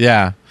played.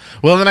 Yeah.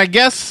 Well, then I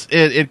guess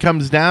it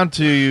comes down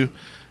to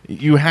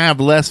you have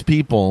less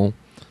people,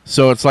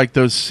 so it's like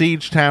those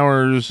siege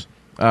towers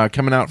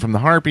coming out from the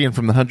Harpy and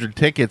from the 100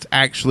 tickets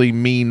actually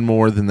mean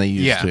more than they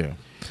used to.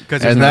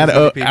 And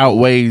that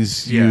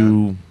outweighs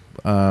you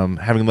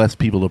having less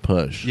people to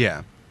push.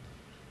 Yeah.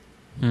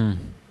 At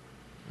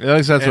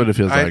least that's what it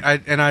feels like.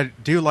 I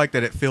do like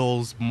that it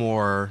feels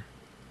a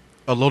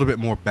little bit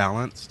more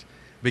balanced,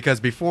 because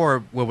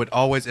before what would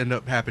always end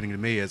up happening to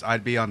me is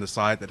I'd be on the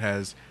side that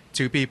has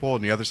 2 people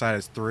and the other side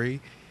has 3,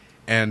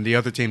 and the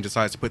other team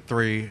decides to put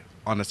 3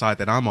 on the side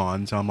that I'm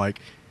on. So I'm like,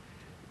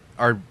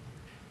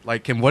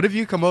 can one of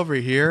you come over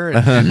here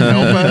and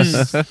help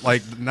us?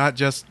 Like, not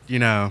just,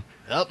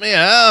 Help me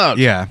out.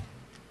 Yeah.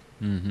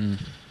 Mm-hmm.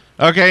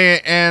 Okay,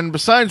 and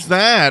besides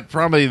that,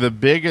 probably the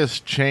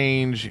biggest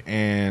change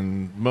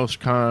and most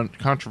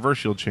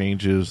controversial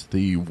change is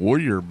the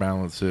warrior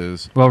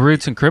balances. Well,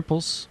 roots and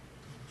cripples.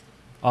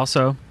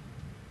 Also,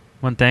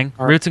 one thing.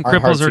 Roots and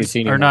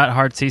cripples are not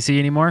hard CC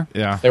anymore.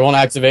 Yeah. They won't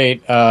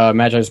activate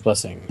Magi's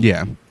Blessing.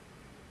 Yeah.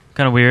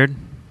 Kind of weird,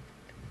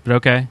 but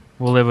okay.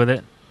 We'll live with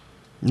it.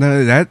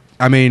 No,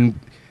 I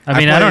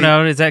don't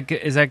know. Is that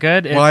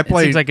good? Well, it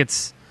seems like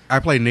it's... I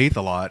play Neath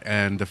a lot,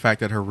 and the fact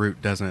that her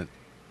root doesn't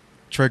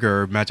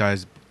trigger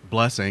Magi's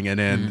Blessing, and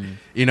then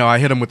I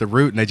hit them with the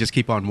root and they just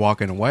keep on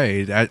walking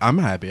away. I'm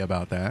happy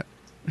about that.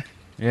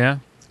 Yeah.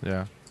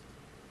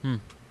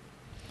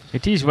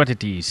 It is what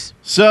it is.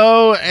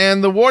 So,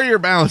 and the warrior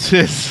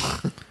balances.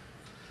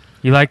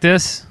 You like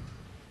this?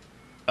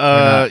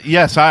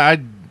 Yes, I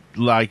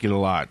like it a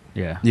lot.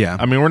 Yeah.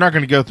 I mean, we're not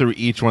going to go through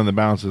each one of the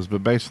balances,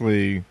 but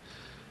basically,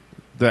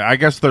 I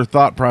guess their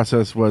thought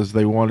process was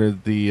they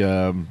wanted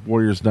the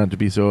warriors not to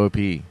be so OP.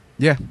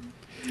 Yeah.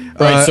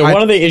 Right. So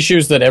one of the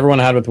issues that everyone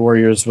had with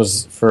Warriors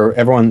was for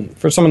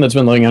someone that's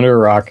been living under a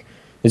rock,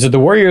 is that the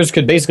Warriors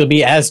could basically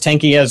be as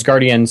tanky as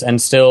Guardians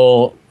and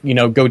still,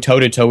 go toe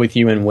to toe with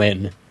you and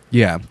win.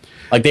 Yeah.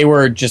 Like, they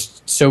were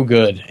just so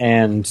good,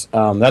 and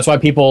that's why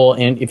people,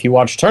 if you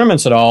watch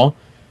tournaments at all,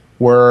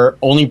 were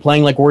only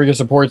playing like Warrior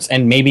supports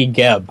and maybe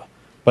Geb.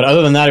 But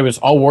other than that, it was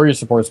all Warrior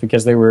supports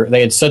because they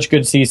had such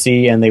good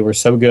CC and they were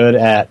so good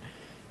at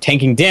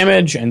tanking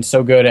damage and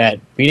so good at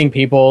beating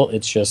people.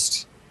 It's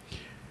just...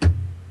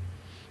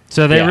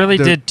 So they really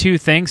did 2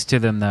 things to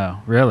them, though.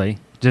 Really,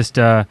 just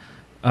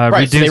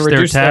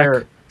reduced their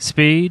attack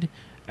speed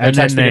and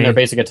then their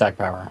basic attack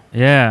power.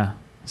 Yeah.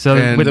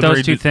 So with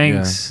those 2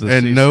 things,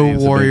 and no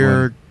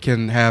warrior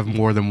can have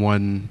more than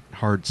 1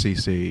 hard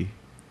CC,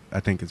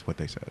 I think is what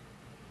they said.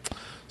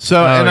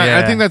 So,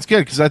 I think that's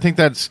good, because I think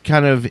that's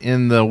kind of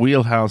in the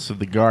wheelhouse of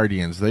the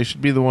Guardians. They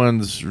should be the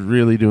ones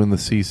really doing the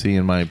CC,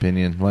 in my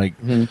opinion. Like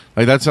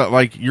that's not,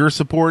 like, you're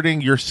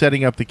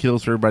setting up the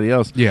kills for everybody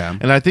else. Yeah.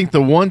 And I think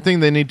the one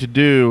thing they need to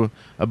do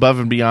above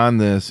and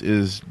beyond this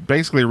is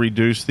basically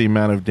reduce the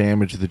amount of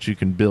damage that you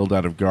can build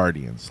out of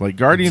Guardians. Like,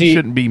 Guardians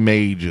shouldn't be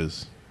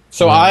mages.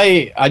 So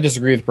I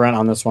disagree with Brent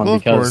on this one,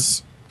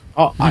 because...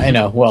 Oh, I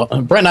know. Well,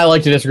 Brent and I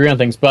like to disagree on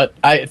things, but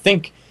I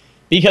think...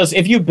 Because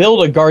if you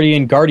build a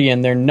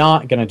Guardian, they're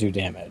not going to do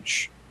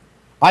damage.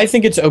 I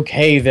think it's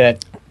okay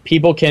that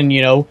people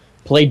can,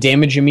 play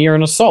Damage Emir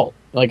and Assault.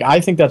 Like, I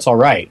think that's all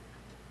right.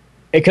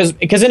 Because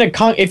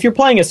if you're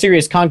playing a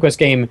serious Conquest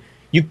game,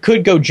 you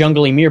could go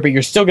Jungle Emir, but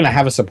you're still going to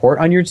have a support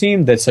on your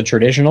team that's a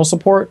traditional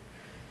support.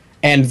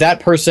 And that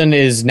person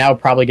is now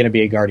probably going to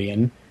be a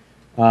Guardian.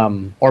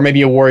 Or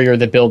maybe a Warrior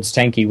that builds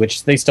tanky,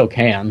 which they still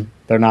can.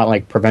 They're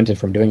not, prevented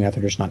from doing that.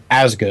 They're just not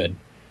as good.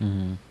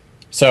 Mm-hmm.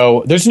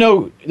 So there's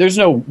no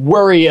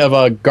worry of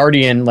a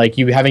Guardian, like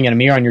you having an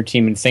Emir on your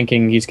team and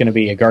thinking he's going to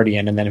be a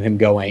Guardian and then him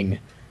going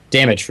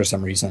damage for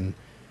some reason.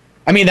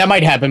 I mean, that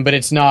might happen, but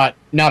it's not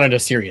on a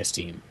serious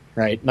team,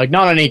 right? Like,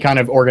 not on any kind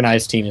of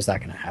organized team is that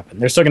going to happen.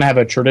 They're still going to have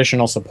a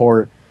traditional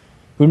support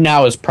who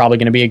now is probably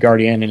going to be a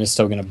Guardian and is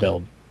still going to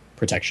build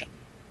protection.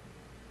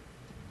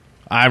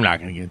 I'm not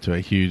going to get into a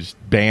huge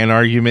ban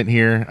argument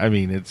here. I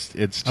mean, it's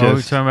just... Oh,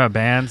 we're talking about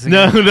bans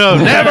again? No,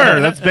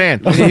 never. That's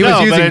banned. He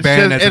was using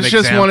ban as an It's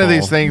just example. one of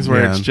these things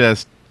where it's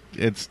just...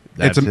 It's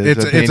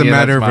a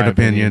matter of an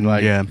opinion.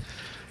 Like,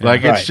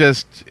 Like, it's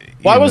just...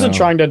 Well, I wasn't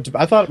trying to...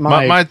 I thought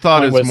my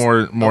thought is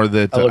more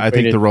that I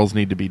think the roles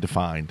need to be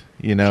defined.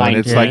 And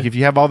it's like, if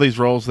you have all these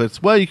roles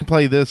that's, well, you can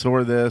play this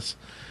or this,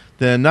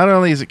 then not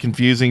only is it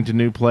confusing to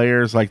new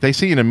players, like they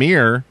see an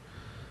Emir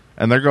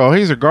and they go, oh,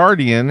 he's a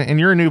Guardian, and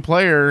you're a new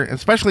player,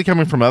 especially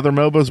coming from other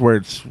MOBAs where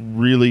it's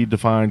really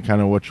defined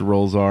kind of what your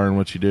roles are and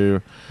what you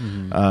do,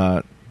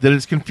 that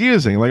it's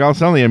confusing. Like, all of a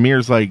sudden, the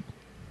Emir's like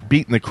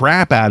beating the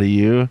crap out of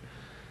you,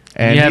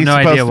 and you have he's no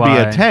supposed idea to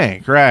why. be a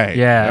tank, right?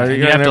 Yeah,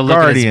 you have to look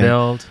at his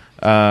build.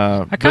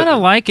 I kind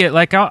of like it.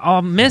 Like,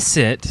 I'll miss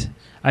it,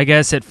 I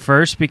guess, at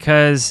first,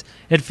 because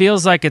it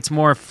feels like it's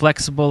more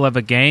flexible of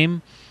a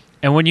game.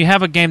 And when you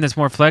have a game that's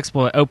more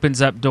flexible, it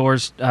opens up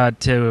doors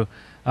to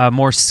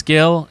more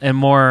skill and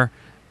more,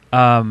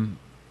 less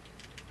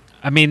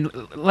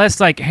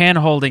like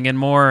hand-holding and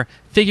more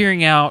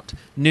figuring out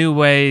new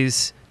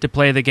ways to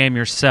play the game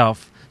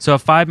yourself. So a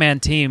 5-man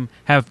team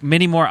have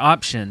many more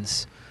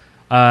options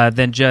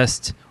than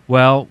just,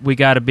 well, we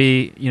got to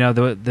be,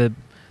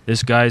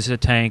 this guy's a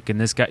tank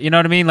and this guy, you know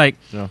what I mean? Like,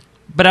 yeah.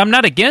 But I'm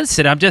not against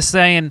it. I'm just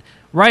saying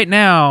right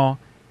now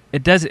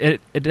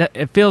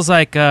it feels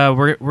like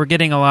we're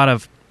getting a lot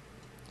of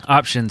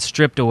options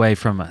stripped away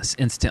from us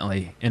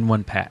instantly in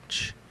one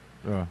patch.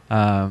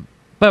 Yeah.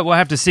 But we'll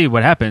have to see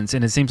what happens.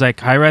 And it seems like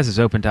Hi-Rez is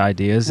open to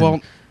ideas. Well,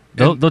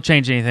 and they'll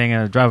change anything in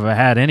a drop of a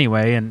hat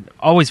anyway, and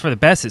always for the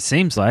best, it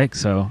seems like.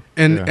 So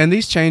and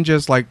these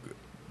changes, like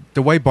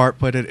the way Bart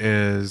put it,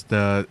 is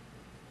the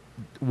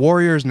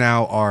warriors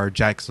now are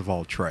jacks of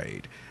all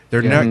trade.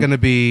 They're not going to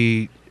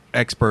be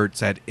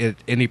experts at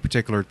any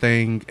particular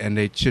thing, and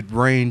they should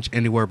range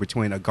anywhere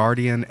between a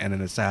guardian and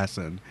an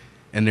assassin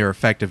in their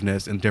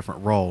effectiveness in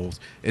different roles.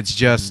 It's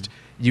just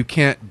you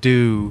can't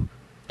do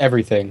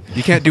everything.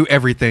 You can't do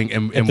everything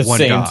in at one the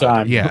same god.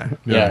 time.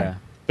 Yeah.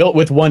 Built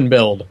with one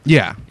build.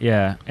 Yeah.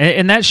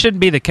 And that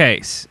shouldn't be the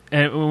case.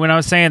 And when I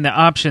was saying the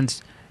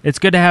options, it's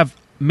good to have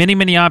many,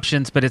 many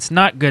options, but it's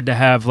not good to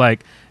have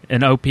like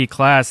an OP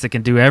class that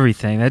can do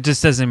everything. That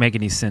just doesn't make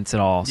any sense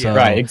at all. So.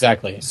 Right,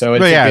 exactly. So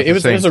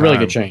it was a really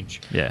good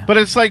change. Yeah. But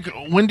it's like,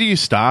 when do you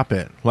stop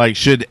it? Like,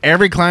 should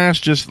every class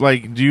just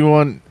like, do you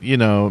want,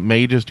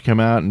 mages to come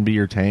out and be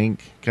your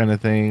tank kind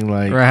of thing?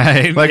 Like,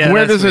 right. Like, yeah,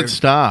 where does weird. it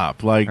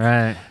stop? Like,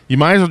 right. You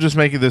might as well just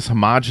make it this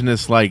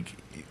homogenous, like,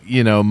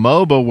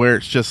 MOBA where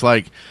it's just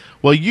like,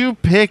 well, you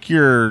pick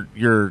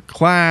your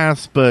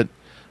class, but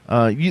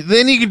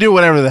then you can do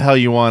whatever the hell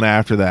you want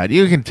after that.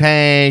 You can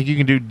tank, you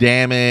can do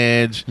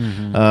damage,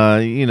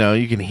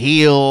 you can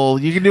heal,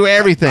 you can do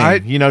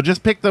everything.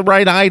 Just pick the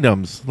right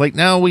items. Like,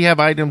 now we have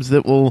items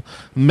that will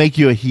make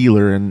you a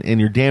healer, and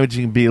your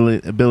damaging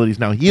abilities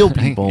now heal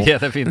people. Yeah,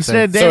 that'd be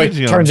instead of so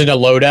damaging it turns into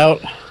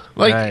loadout.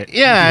 Like, right.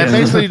 yeah, it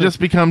basically just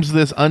becomes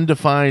this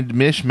undefined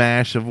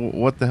mishmash of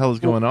what the hell is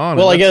going on.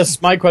 Well, I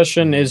guess my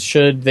question is,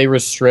 should they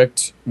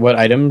restrict what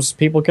items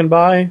people can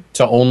buy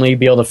to only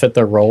be able to fit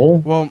their role?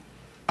 Well,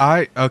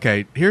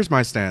 here's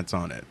my stance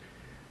on it.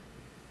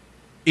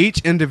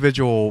 Each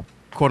individual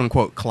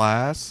quote-unquote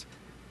class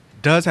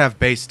does have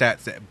base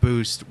stats that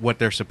boost what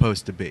they're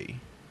supposed to be.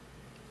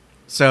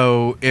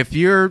 So if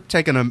you're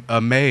taking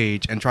a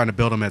mage and trying to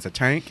build them as a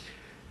tank,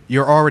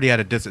 you're already at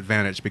a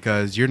disadvantage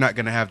because you're not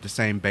going to have the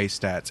same base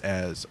stats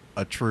as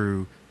a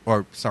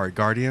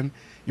guardian.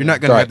 You're not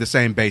going to have the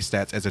same base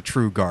stats as a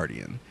true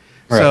guardian.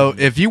 Right. So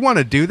if you want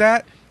to do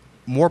that,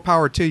 more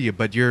power to you,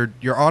 but you're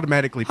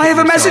automatically. I have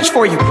a message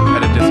for you.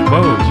 At a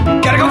disadvantage.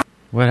 Whoa! Gotta go.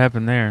 What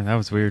happened there? That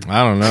was weird.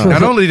 I don't know.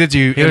 Not only did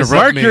you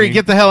interrupt Mercury, me,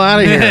 get the hell out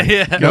of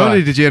here. Not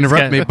only did you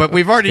interrupt me, but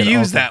we've already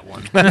used that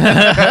one.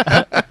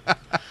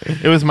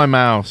 It was my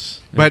mouse.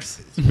 But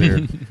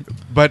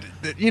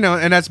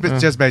and that's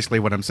just basically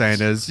what I'm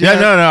saying is.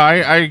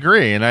 I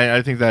agree, and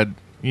I think that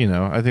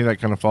that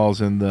kind of falls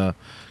in the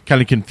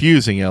kind of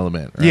confusing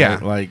element. Right? Yeah,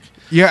 like.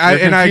 Yeah, I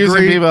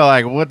agree. People are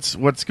like,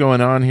 what's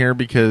going on here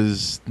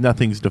because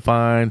nothing's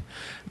defined.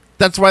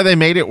 That's why they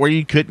made it where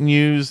you couldn't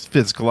use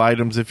physical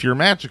items if you're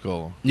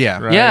magical. Yeah,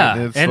 right?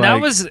 Yeah, it's and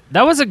like,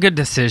 that was a good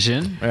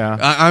decision. Yeah,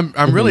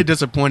 I'm really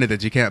disappointed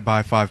that you can't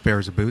buy 5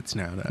 pairs of boots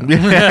now. Though.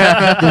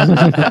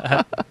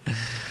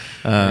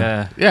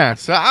 Yeah.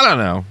 So I don't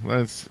know.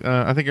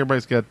 I think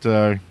everybody's got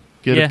good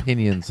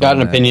opinions. Got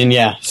an opinion,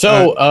 yeah.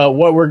 So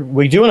what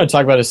we do want to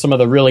talk about is some of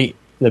the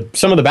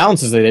some of the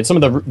balances they did,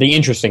 some of the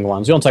interesting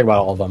ones. We don't talk about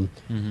all of them.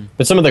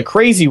 But some of the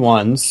crazy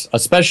ones,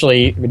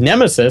 especially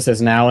Nemesis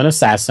is now an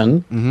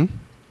assassin. Mm-hmm.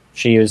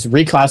 She is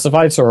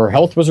reclassified, so her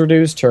health was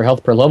reduced, her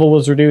health per level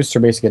was reduced,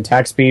 her basic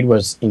attack speed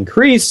was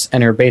increased,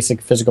 and her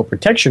basic physical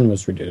protection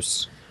was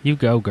reduced. You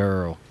go,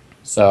 girl.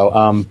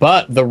 So,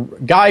 but the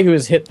guy who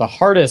was hit the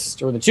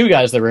hardest, or the two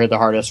guys that were hit the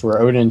hardest, were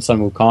Odin and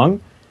Sun Wukong.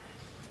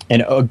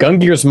 And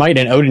Gungir's Might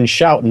and Odin's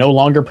Shout no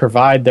longer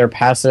provide their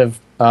passive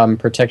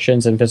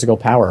protections and physical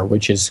power,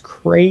 which is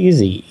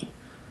crazy.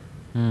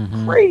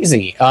 Mm-hmm.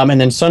 Crazy. And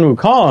then Sun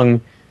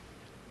Wukong,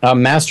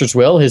 Master's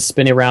Will, his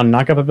spinning around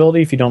knock-up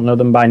ability, if you don't know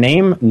them by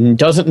name,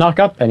 doesn't knock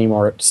up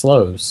anymore. It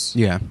slows.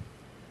 Yeah.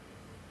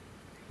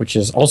 Which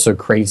is also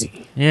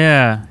crazy.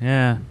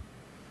 Yeah.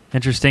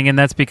 Interesting, and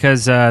that's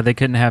because they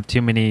couldn't have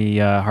too many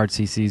hard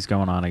CCs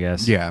going on, I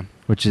guess. Yeah.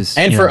 Which is...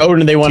 And for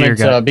Odin, they wanted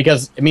to...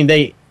 Because,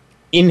 they...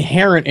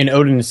 Inherent in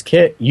Odin's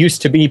kit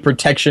used to be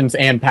protections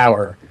and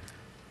power.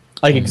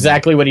 like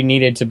exactly what he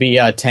needed to be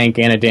a tank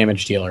and a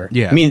damage dealer.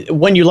 Yeah. I mean,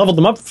 when you leveled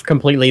them up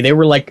completely, they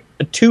were like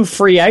 2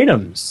 free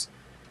items.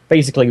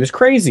 Basically, it was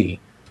crazy.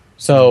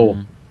 So,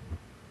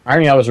 I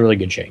think that was a really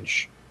good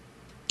change.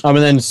 And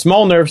then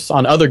small nerfs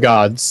on other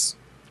gods.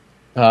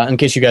 In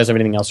case you guys have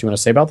anything else you want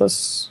to say about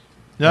this.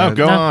 No,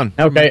 go on.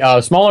 Okay,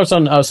 small nerfs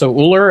on so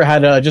Uller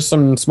had just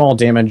some small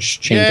damage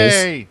changes.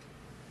 Yay!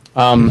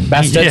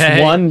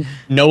 Bastet's 1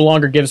 no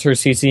longer gives her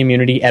CC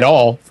immunity at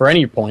all for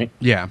any point.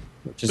 Yeah.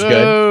 Which is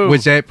good.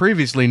 Which they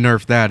previously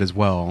nerfed that as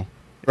well.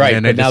 Right,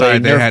 And they but now they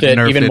decided they had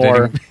nerfed it even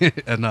more.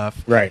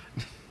 enough. Right.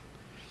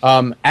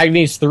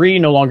 Agnes 3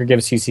 no longer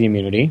gives CC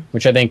immunity,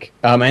 which I think,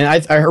 and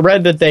I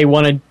read that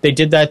they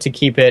did that to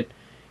keep it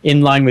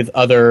in line with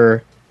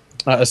other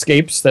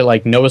escapes, that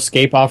like no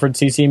escape offered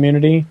CC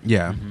immunity.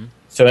 Yeah.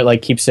 So it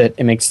like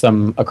it makes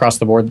them across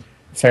the board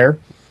fair.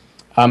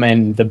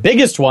 And the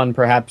biggest one,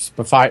 perhaps,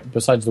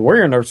 besides the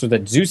warrior nerfs, was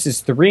that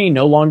Zeus's 3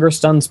 no longer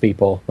stuns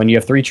people when you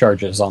have 3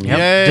 charges on them.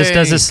 Yep. Just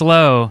does a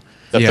slow.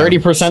 The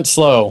 30%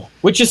 slow,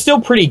 which is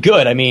still pretty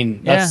good. I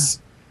mean, that's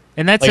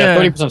and that's like a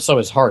 30% slow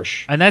is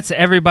harsh. And that's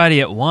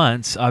everybody at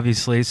once,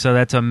 obviously. So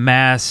that's a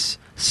mass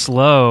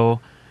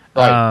slow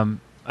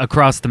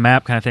across the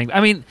map kind of thing. I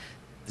mean,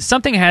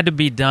 something had to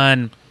be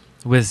done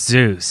with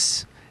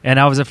Zeus. And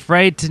I was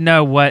afraid to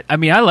know what... I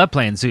mean, I love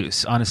playing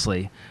Zeus,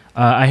 honestly.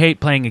 I hate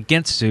playing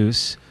against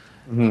Zeus,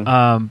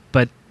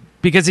 but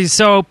because he's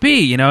so OP,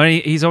 you know,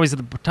 and he's always at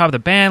the top of the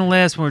ban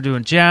list when we're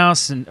doing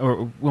jousts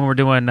or when we're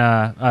doing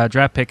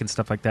draft pick and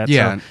stuff like that.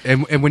 Yeah,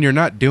 so, and when you're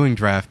not doing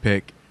draft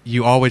pick,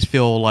 you always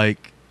feel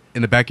like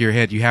in the back of your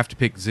head you have to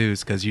pick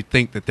Zeus because you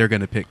think that they're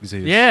going to pick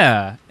Zeus.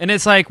 Yeah, and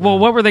it's like, well,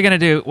 what were they going to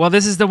do? Well,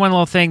 this is the one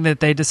little thing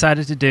that they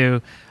decided to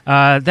do.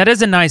 That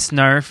is a nice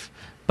nerf,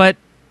 but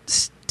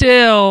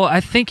still,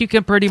 I think you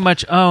can pretty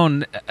much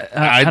own.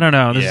 I don't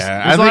know. There's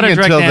I a lot think of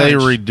direct until they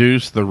damage.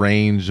 reduce the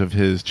range of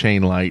his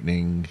chain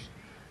lightning,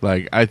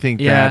 like I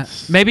think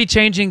that's maybe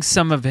changing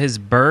some of his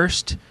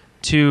burst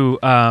to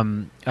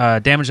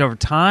damage over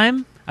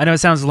time. I know it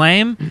sounds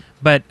lame,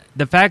 but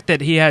the fact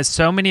that he has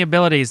so many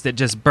abilities that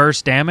just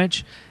burst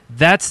damage,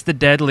 that's the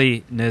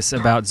deadliness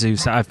about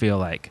Zeus, I feel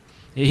like.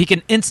 He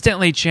can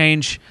instantly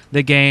change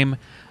the game.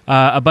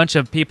 A bunch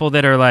of people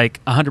that are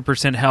like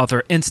 100% health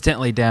are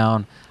instantly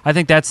down. I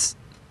think that's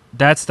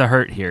the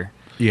hurt here.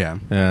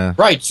 Yeah.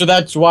 Right, so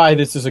that's why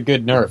this is a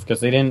good nerf,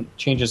 because they didn't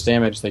change his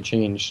damage, they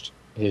changed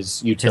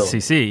his utility.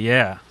 His CC,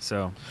 yeah.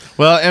 So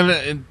well,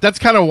 and that's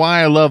kind of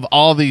why I love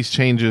all these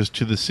changes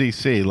to the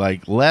CC.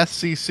 Like less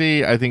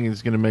CC, I think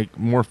is going to make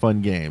more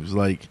fun games.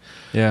 Like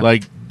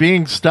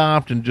being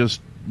stopped and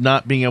just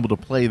not being able to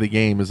play the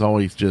game is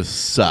always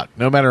just suck,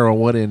 no matter on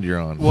what end you're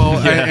on. Well,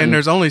 and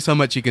there's only so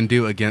much you can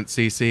do against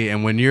CC,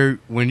 and when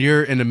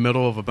you're in the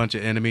middle of a bunch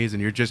of enemies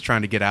and you're just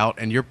trying to get out,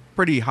 and you're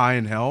pretty high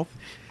in health,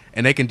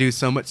 and they can do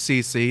so much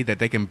CC that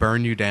they can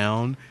burn you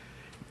down,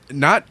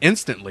 not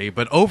instantly,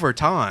 but over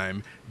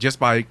time, just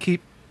by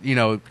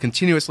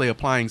continuously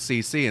applying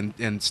CC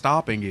and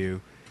stopping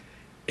you.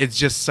 It's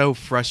just so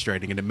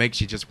frustrating, and it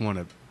makes you just want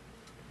to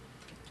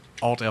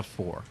Alt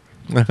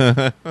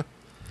F4.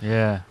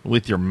 yeah,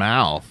 with your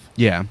mouth.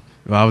 Yeah.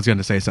 Well, I was going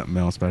to say something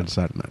else, but I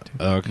decided not to.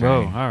 Okay.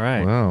 Whoa, all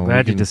right. Well,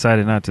 Glad you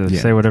decided not to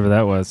say whatever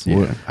that was.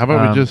 Yeah. How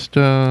about we just...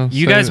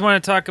 you guys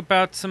want to talk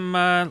about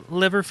some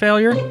liver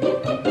failure?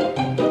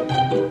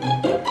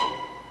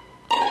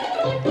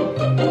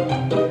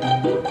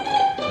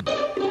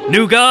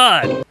 New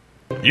God!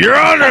 Your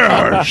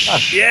Honor!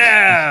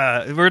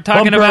 Yeah! We're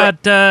talking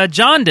about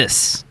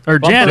Jaundice, or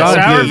Janus,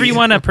 Jaundice. however you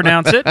want to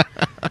pronounce it.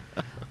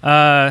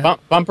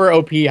 Bumper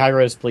OP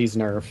high-res, please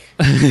nerf.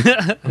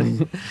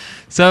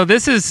 So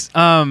this is...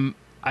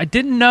 I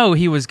didn't know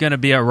he was going to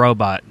be a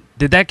robot.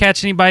 Did that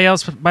catch anybody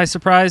else by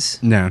surprise?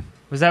 No.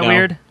 Was that No.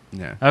 weird?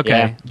 No. Okay.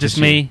 Yeah. Just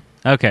me?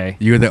 Okay.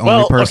 You're the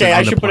only person okay, on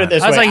I the should put it planet.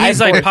 this I was way. like, he's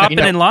like popping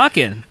you know, and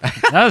locking.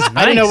 That was nice.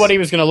 I didn't know what he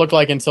was going to look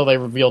like until they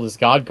revealed his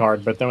god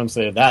card, but then once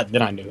they did that,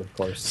 then I knew, of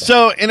course.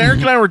 So, and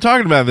Eric and I were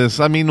talking about this.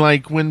 I mean,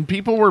 like, when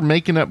people were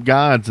making up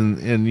gods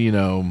and you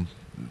know,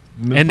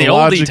 In the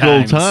oldie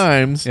mythological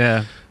times. times,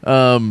 Yeah.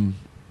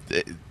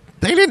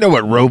 they didn't know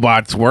what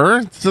robots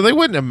were, so they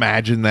wouldn't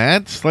imagine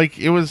that. Like,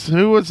 who was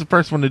the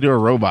first one to do a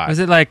robot? Was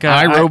it like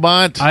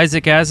iRobot?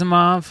 Isaac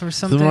Asimov or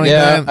something? Something like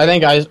yeah, that? I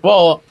think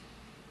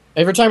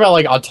if you're talking about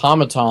like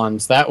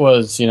automatons, that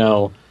was, you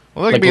know,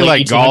 Well, it could be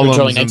late like 1800s,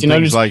 early golems and 1900s.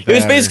 things like that. It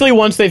was basically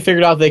once they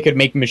figured out they could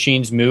make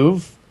machines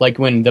move, like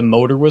when the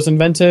motor was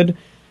invented,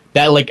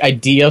 that like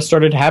idea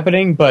started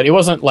happening. But it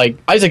wasn't like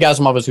Isaac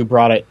Asimov was who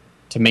brought it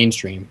to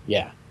mainstream.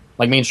 Yeah,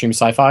 like mainstream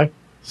sci-fi.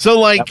 So,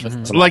 like, That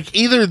was- like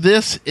either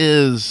this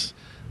is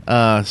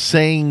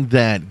saying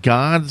that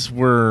gods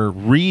were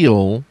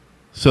real,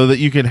 so that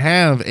you could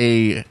have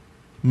a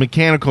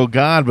mechanical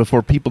god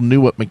before people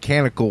knew what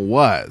mechanical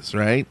was,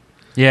 right?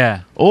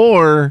 Yeah.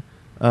 Or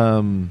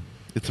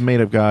it's a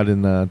made-up god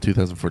in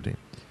 2014.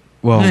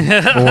 Well,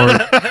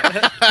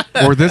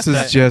 or this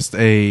is just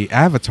a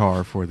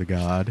avatar for the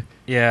god,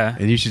 Yeah.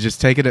 and you should just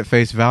take it at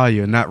face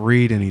value and not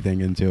read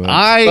anything into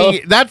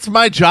it. That's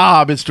my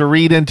job, is to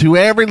read into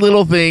every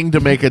little thing to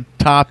make a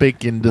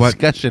topic and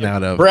discussion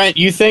out of. Brent,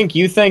 you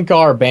think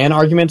our ban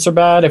arguments are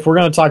bad? If we're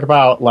going to talk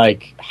about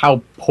like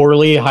how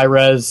poorly high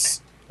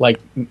res like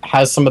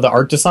has some of the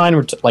art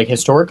design, like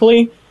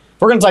historically,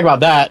 if we're going to talk about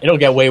that, it'll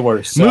get way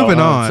worse. So, Moving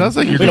on. Sounds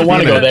like you're We don't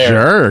wanna being go a there.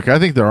 jerk. I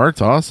think their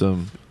art's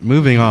awesome.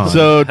 Moving on.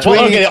 So tweet,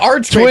 Well, okay, the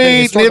art's great,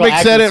 but tweet. historical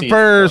Nivik said it accuracy-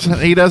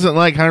 first. He doesn't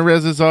like high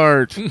res's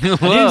art. I didn't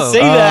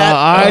say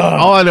that.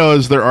 All I know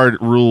is their art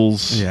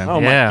rules. yeah. Oh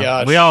yeah. my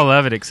gosh. We all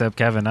love it except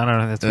Kevin. I don't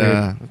know. That's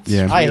weird.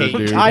 Yeah. I weird, hate.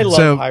 dude. I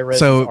love high res.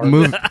 So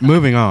moving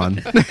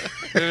on.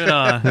 Moving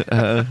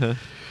on.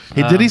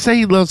 Hey, did he say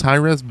he loves high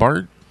res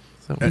Bart?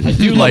 I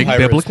do like love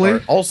high-res biblically?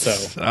 art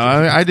also.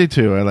 I do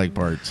too. I like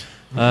Bart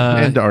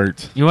and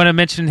art. You want to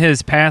mention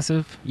his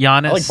passive,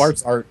 Janus? I like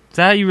Bart's art. Is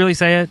that how you really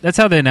say it? That's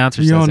how the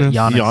announcer says it.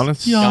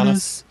 Janus.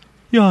 Giannis.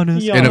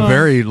 Janus. In a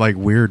very like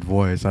weird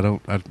voice. Yeah,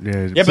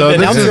 Yeah, but So the this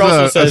announcer is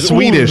also a says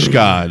Swedish "Ooh."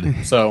 god,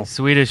 So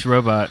Swedish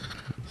robot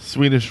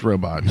Swedish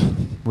robot.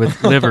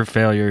 with liver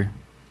failure.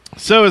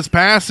 So it's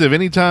passive.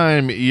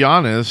 Anytime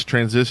Giannis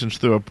transitions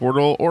through a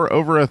portal or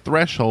over a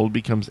threshold,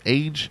 becomes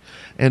aged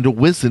and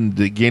wizened,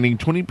 gaining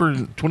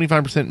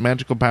 25%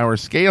 magical power,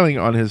 scaling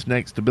on his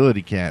next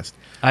ability cast.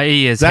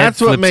 I.e., his That's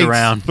head what flips makes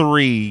around.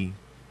 3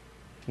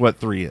 what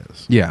 3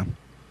 is. Yeah.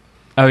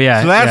 Oh,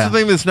 yeah. So that's yeah. the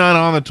thing that's not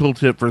on the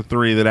tooltip for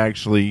 3 that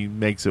actually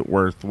makes it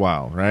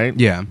worthwhile, right?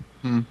 Yeah.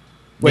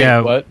 wait,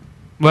 Yeah. what?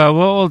 Well,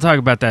 we'll talk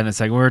about that in a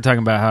second. We were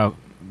talking about how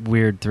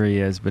weird 3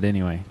 is, but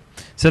anyway.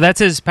 So that's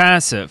his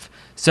passive.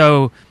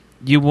 So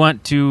you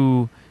want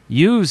to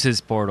use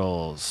his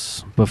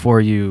portals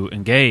before you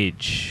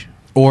engage.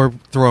 Or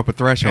throw up a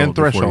threshold. And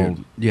before threshold.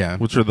 you- yeah.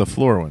 Which are the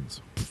floor ones.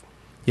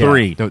 Yeah.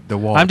 3. The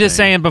wall. I'm just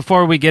thing. saying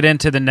before we get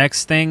into the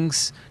next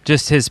things,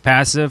 just his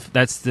passive,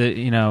 that's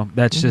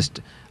just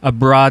a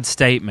broad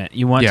statement.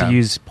 You want Yeah. to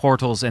use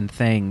portals and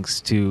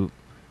things to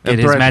And get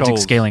his magic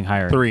thresholds. scaling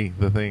higher. 3,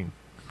 the thing.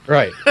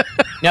 Right.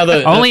 Now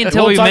Only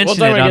until we mention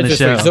talk it about on the this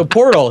show. week. So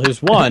portal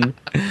is one.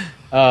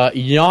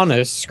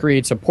 Janus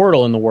creates a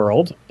portal in the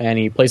world, and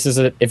he places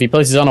it. If he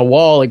places it on a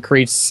wall, it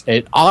creates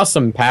an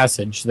awesome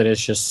passage that is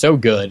just so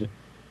good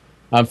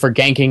for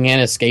ganking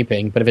and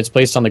escaping. But if it's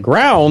placed on the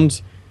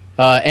ground,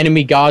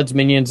 enemy gods,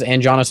 minions,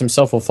 and Janus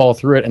himself will fall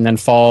through it and then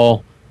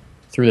fall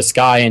through the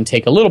sky and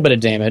take a little bit of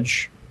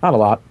damage. Not a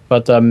lot,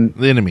 but The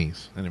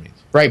enemies.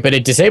 right. But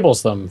it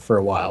disables them for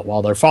a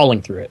while they're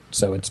falling through it.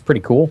 So it's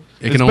pretty cool.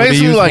 It It's can only be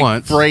basically used like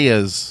once,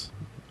 Freya's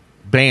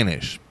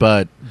Banish,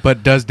 but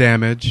does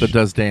damage.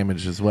 does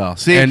damage as well.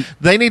 See, And-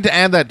 they need to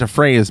add that to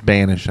Freya's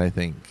Banish, I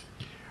think.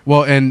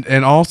 Well,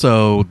 and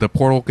also the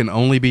portal can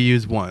only be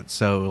used once.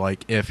 So,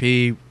 like, if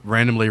he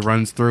randomly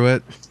runs through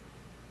it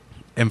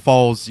and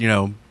falls,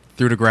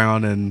 through the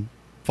ground and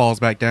falls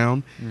back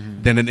down,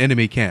 then an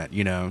enemy can't.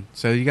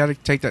 So you got to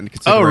take that into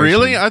Oh, consideration.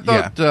 really? I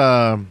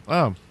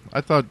thought. I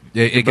thought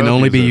it can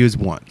only be used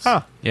once.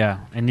 Huh. Yeah,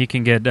 and you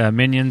can get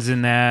minions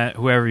in that,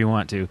 whoever you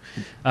want to.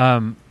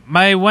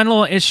 My one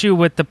little issue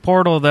with the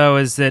portal, though,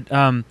 is that,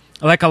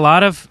 like a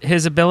lot of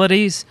his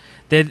abilities,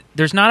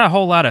 there's not a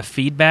whole lot of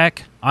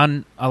feedback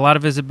on a lot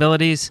of his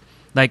abilities.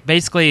 Like,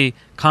 basically,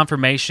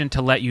 confirmation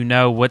to let you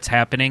know what's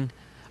happening.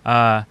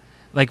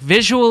 Like,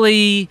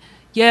 visually,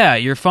 yeah,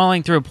 you're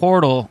falling through a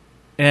portal,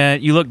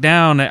 and you look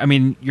down, I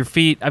mean, your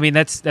feet, I mean,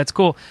 that's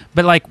cool.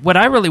 But, like, what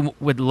I really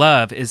would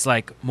love is,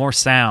 like, more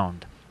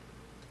sound.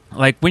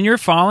 Like, when you're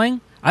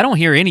falling, I don't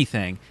hear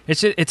anything.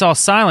 It's all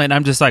silent.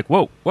 I'm just like,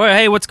 whoa,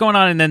 hey, what's going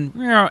on?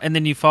 And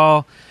then you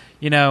fall.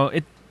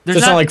 There's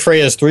It's not not like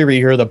Freya's 3 where you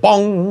hear the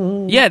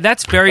bong. yeah,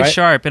 that's very Right?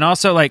 sharp. And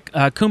also, like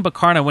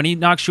Kumbhakarna, when he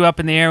knocks you up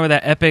in the air with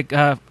that epic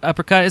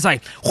uppercut, it's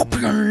like,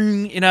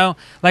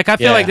 like I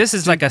feel Yeah. like this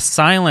is like a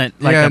silent,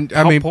 like Yeah, a and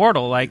I mean-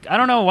 portal. Like I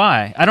don't know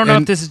why. I don't know if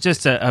And- this is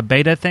just a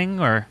beta thing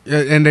or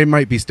And they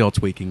might be still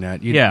tweaking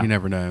that. You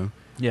never know.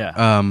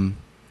 yeah.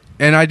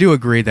 And I do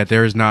agree that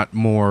there is not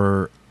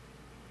more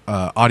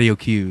audio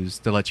cues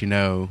to let you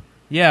know.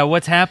 Yeah,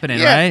 what's happening,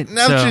 Yeah, right?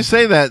 now that you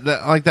say that,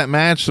 like that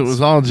match that was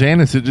all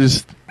Janus, it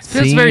just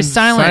feels very seems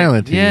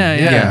silent. to me.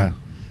 Yeah.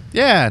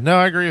 Yeah, no,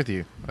 I agree with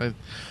you.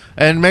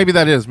 And maybe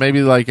that is.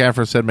 Maybe, like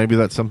Afro said, maybe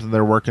that's something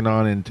they're working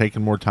on and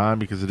taking more time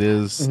because it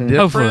is different.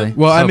 Hopefully.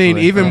 Well, I mean,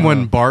 Hopefully. even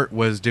when Bart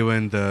was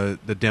doing the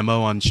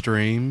demo on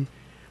stream,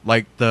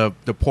 like the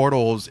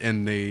portals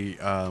in the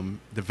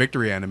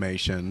victory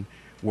animation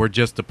were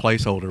just the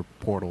placeholder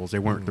portals. They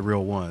weren't the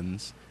real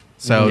ones.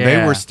 So they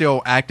Yeah. were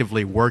still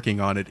actively working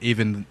on it,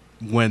 even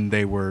when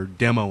they were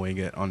demoing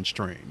it on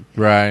stream.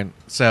 Right.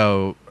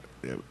 So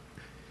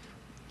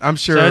I'm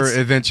So sure it's-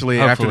 eventually,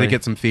 after hopefully. they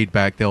get some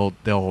feedback, they'll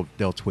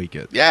tweak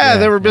it. Yeah, Yeah,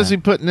 they were busy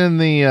putting in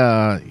the,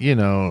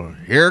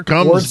 here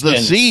comes the Wardskins.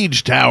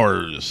 siege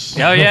towers.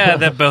 Oh yeah,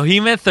 the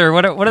behemoth or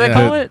what do they Yeah.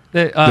 call it?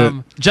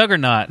 The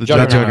Juggernaut. The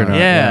Juggernaut.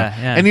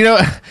 Yeah.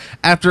 And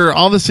after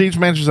all the siege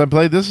matches I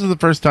played, this is the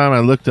first time I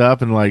looked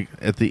up and like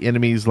at the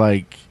enemies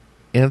like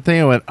And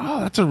then I went, oh,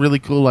 that's a really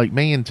cool, like,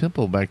 Mayan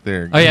temple back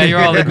there. Oh, yeah, you're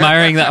all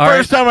admiring the art.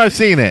 First time I've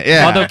seen it,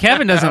 yeah. Although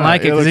Kevin doesn't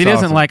like it because he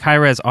doesn't like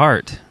high-res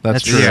art.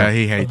 That's true. Yeah,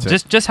 he hates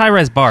it. Just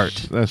high-res Bart.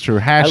 That's true.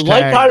 I Hashtag.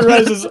 like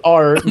high-res's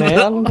art,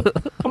 man.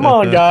 Come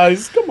on,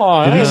 guys. Come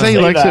on. Did he say he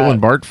likes that. it when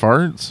Bart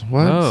farts?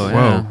 What? Oh, Whoa.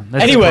 yeah.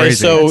 That's Anyway, crazy.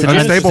 so It's an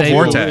Janus unstable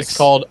Discussions vortex. is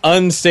called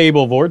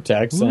Unstable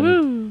Vortex.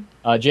 And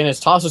Janus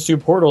tosses two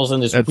portals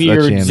in this That's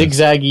weird Janus.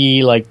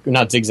 zigzaggy, like,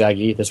 not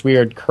zigzaggy, this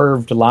weird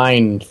curved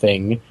line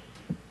thing.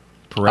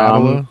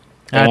 Parabola?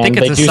 I think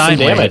and it's they a do some sine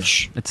wave.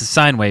 damage. It's a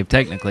sine wave,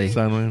 technically.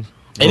 Sine wave?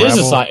 It is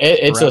a Parabola? sine.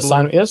 It's a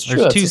sine. That's true.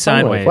 There's That's two a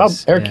sine sine wave.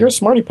 waves. Wow, Eric, Yeah. you're a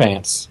smarty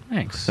pants.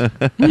 Thanks.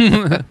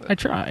 I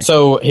try.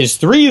 So his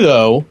 3,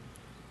 though,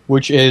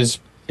 which is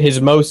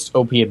his most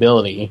OP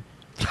ability,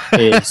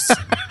 is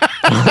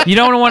You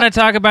don't want to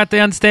talk about the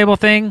unstable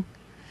thing?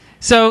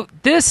 So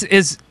this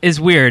is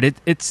weird.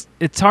 It's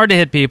hard to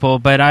hit people,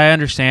 but I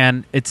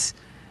understand it's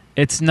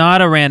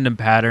not a random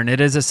pattern.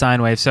 It is a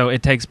sine wave, so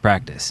it takes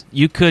practice.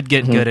 You could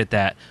get good at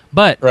that.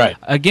 But Right.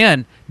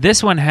 again,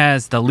 this one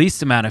has the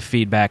least amount of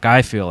feedback,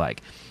 I feel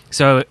like.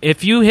 So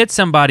if you hit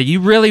somebody, you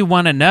really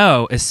want to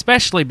know,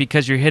 especially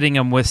because you're hitting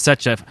them with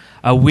such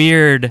a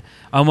weird,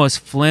 almost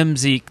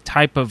flimsy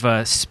type of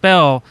a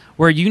spell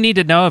where you need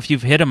to know if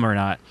you've hit them or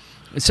not.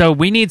 So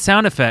we need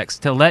sound effects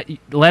to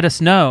let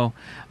us know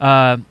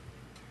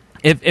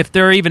if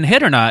they're even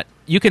hit or not.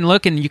 You can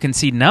look and you can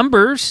see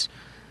numbers,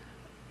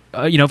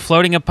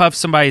 floating above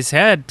somebody's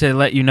head to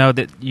let you know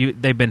that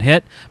they've been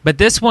hit. But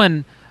this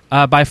one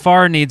by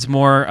far needs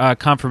more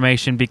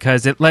confirmation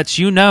because it lets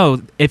you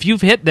know if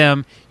you've hit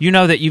them, you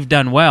know that you've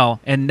done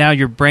well, and now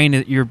your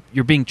brain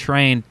you're being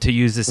trained to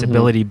use this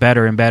ability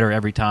better and better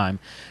every time.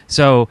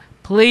 So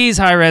please,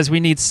 high res, we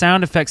need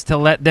sound effects to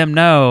let them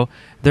know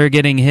they're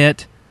getting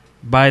hit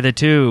by the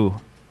 2.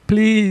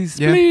 Please,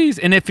 please.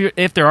 And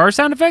if there are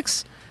sound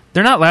effects,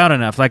 they're not loud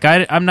enough. Like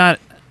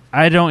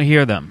I don't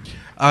hear them.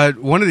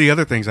 One of the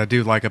other things I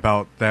do like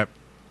about that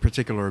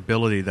particular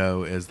ability,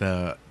 though, is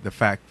the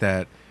fact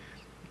that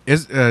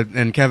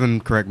and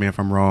Kevin, correct me if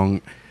I'm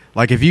wrong.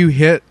 Like if you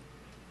hit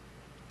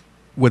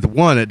with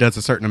one, it does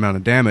a certain amount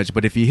of damage,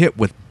 but if you hit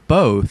with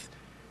both,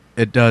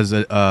 it does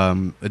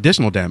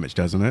additional damage,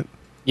 doesn't it?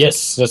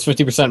 yes, that's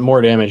 50% more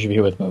damage if you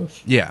hit with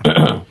both. Yeah.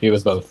 If you hit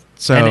with both.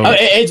 So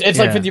It's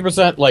like Yeah.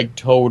 50% like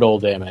total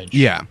damage.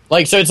 yeah,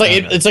 Like so, it's like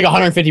it's like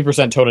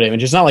 150% total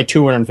damage. It's not like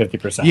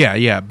 250%.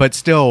 yeah, but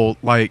still,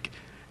 like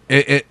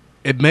it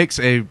makes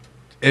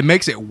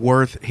it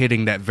worth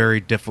hitting that very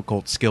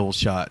difficult skill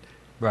shot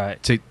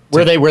Right.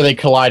 where they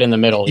collide in the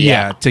middle.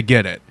 yeah to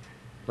get it.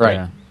 Right.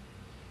 Yeah.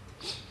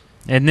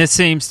 And this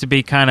seems to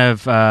be kind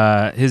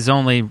of his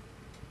only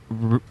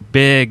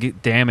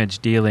big damage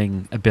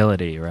dealing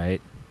ability, right?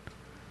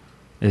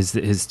 Is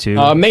his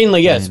 2?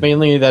 Mainly, yes.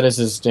 Mainly, that is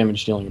his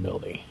damage dealing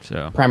ability.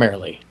 So,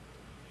 Primarily.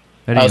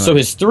 but anyway. So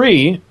his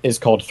 3 is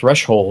called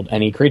Threshold,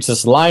 and he creates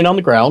this line on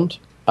the ground.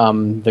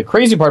 The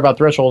crazy part about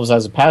Threshold is it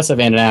has a passive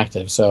and an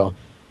active. So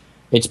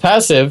its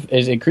passive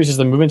is it increases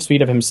the movement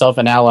speed of himself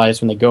and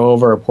allies when they go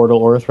over a portal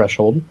or a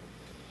threshold.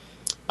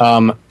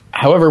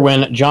 However,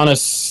 when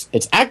Janus,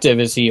 its active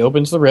is he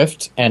opens the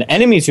rift, and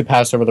enemies who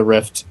pass over the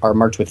rift are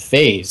marked with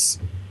phase.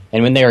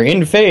 And when they are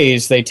in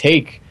phase, they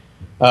take...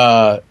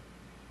 the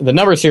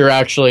numbers here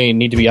actually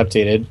need to be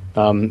updated.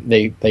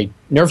 They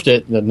nerfed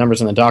it. The numbers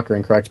in the doc are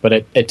incorrect, but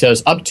it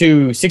does up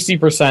to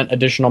 60%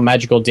 additional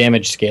magical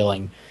damage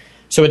scaling.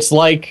 So it's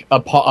like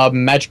a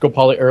magical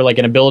or like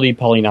an ability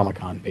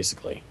polynomicon,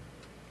 basically.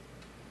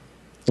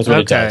 That's what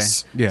it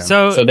does. Yeah.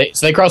 So So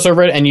they cross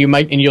over it, and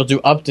you'll do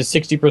up to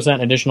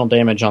 60% additional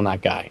damage on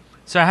that guy.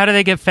 how do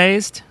they get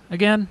phased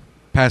again?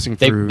 Passing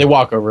They through. they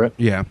walk over it.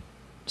 Yeah.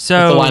 So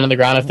It's the line on the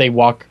ground if they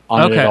walk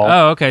on it okay. at all.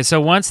 Oh, okay.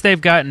 So once they've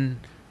gotten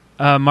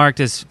marked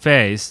as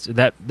phased,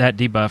 that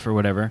debuff or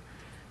whatever,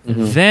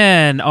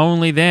 then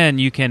only then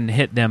you can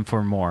hit them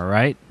for more,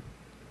 right?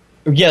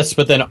 Yes,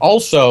 but then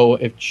also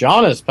if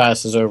Janus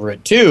passes over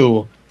it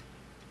too,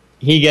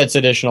 he gets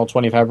additional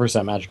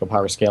 25% magical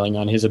power scaling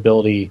on his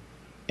ability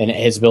and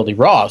his ability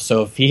raw.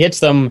 So if he hits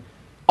them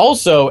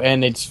also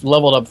and it's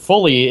leveled up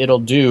fully, it'll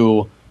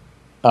do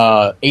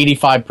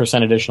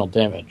 85% additional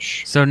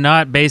damage. So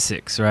not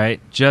basics, right?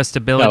 Just No,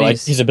 abilities.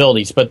 like his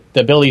abilities, but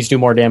the abilities do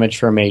more damage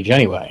for a mage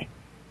anyway.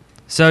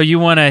 So you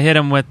want to hit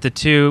him with the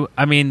 2?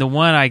 I mean, the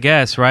 1, I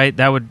guess, right?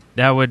 That would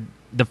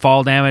the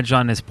fall damage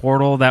on his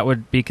portal that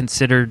would be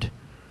considered.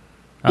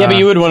 Yeah, but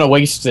you would want to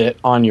waste it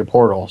on your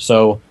portal.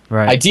 So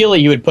Right. ideally,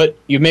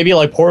 you maybe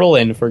like portal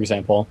in, for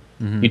example.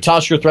 You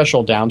toss your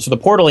threshold down, so the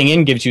portaling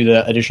in gives you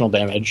the additional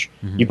damage.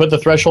 You put the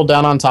threshold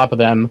down on top of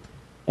them,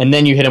 and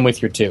then you hit them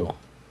with your 2.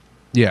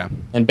 Yeah.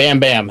 And bam,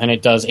 bam, and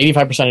it does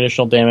 85%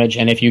 additional damage.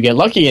 And if you get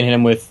lucky and hit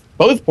him with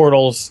both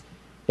portals,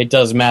 it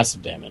does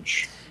massive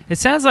damage. It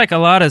sounds like a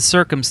lot of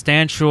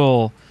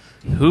circumstantial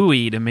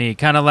hooey to me.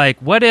 Kind of like,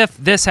 what if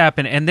this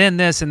happened and then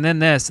this and then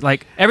this?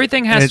 Like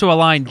everything has to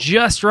align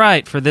just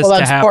right for this Well, to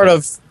that's happen. part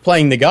of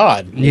playing the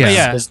god.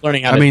 Yeah. Is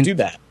learning how to do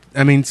that.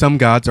 I mean, some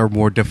gods are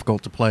more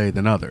difficult to play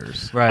than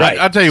others. right.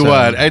 I'll tell you So-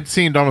 what, it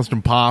seemed almost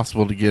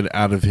impossible to get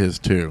out of his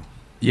 2.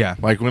 Yeah.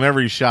 Like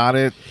whenever he shot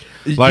it,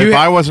 like if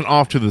I wasn't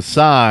off to the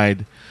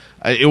side,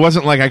 it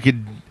wasn't like I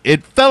could.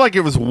 It felt like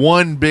it was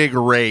one big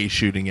array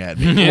shooting at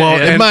me.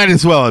 Well, it might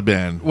as well have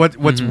been.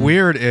 What's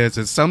weird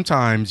is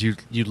sometimes you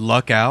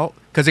luck out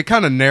because it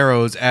kind of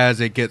narrows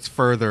as it gets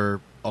further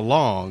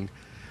along.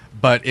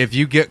 But if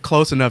you get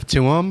close enough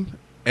to him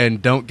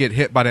and don't get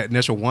hit by that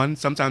initial one,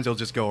 sometimes he'll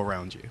just go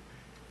around you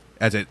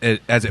as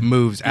it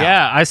moves out.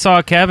 Yeah, I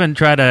saw Kevin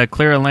try to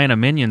clear a lane of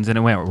minions, and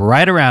it went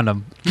right around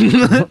him.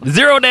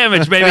 0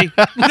 damage, baby.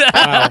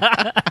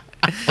 Wow.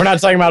 We're not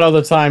talking about all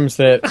the times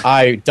that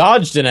I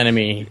dodged an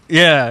enemy.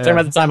 Yeah, Talking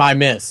about the time I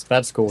missed.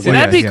 That's cool. See,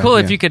 that'd be cool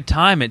if yeah. you could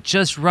time it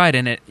just right,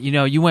 and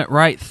you went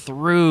right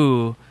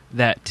through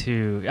that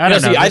too. I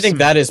don't know. I think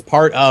that is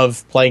part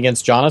of playing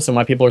against Janus and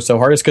why people are so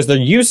hard is because they're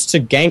used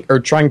to gank or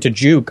trying to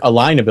juke a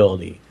line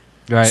ability.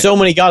 Right. So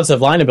many gods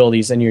have line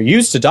abilities, and you're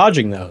used to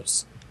dodging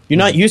those. You're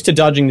not used to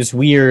dodging this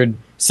weird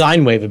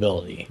sine wave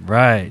ability.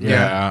 Right.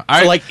 Yeah.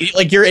 So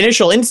like your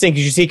initial instinct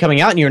is you see it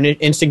coming out, and your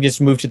instinct is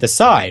to move to the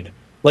side,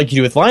 like you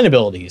do with line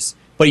abilities.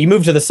 But you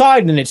move to the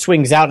side, and then it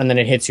swings out, and then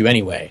it hits you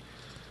anyway.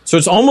 So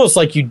it's almost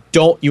like you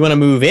want to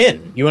move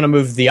in. You want to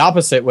move the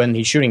opposite when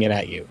he's shooting it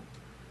at you.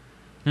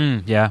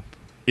 Yeah.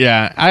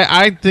 Yeah,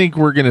 I think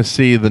we're going to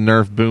see the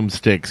Nerf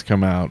boomsticks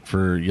come out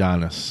for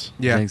Janus.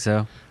 Yeah. I think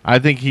so. I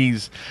think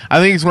he's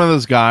one of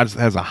those gods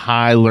that has a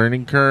high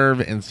learning curve,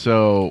 and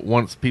so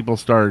once people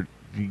start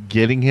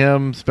getting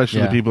him,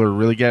 especially the people who are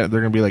really getting it,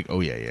 they're going to be like,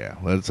 oh yeah,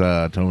 let's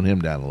tone him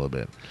down a little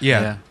bit.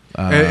 Yeah.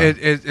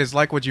 It's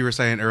like what you were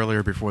saying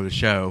earlier before the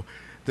show.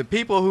 The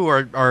people who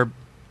are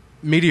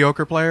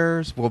mediocre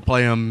players will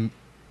play them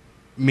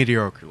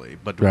mediocrely,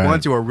 but the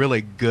ones who are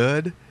really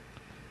good,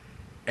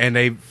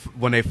 and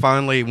when it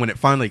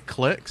finally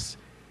clicks,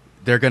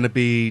 they're going to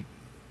be,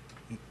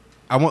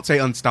 I won't say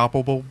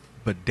unstoppable,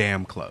 but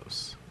damn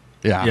close.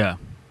 Yeah.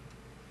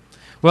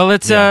 Well,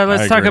 let's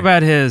talk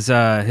about his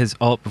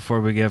ult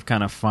before we give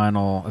kind of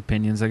final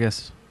opinions, I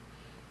guess.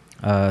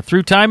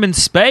 Through time and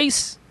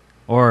space,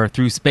 or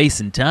through space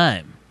and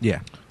time.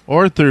 Yeah.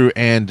 Or through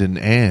and.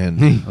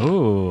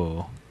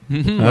 Ooh.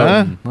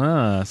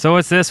 Huh? So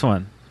what's this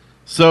one?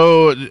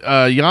 So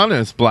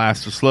Janus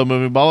blasts a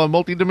slow-moving ball of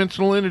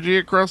multidimensional energy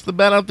across the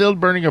battlefield,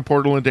 burning a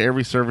portal into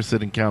every surface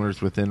it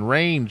encounters within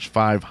range.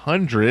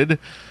 500.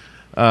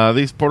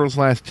 These portals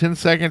last 10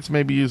 seconds,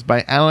 may be used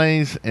by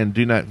allies, and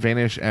do not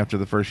vanish after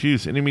the first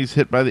use. Enemies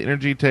hit by the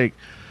energy take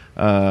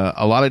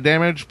a lot of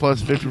damage,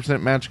 plus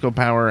 50% magical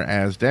power,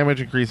 as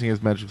damage increasing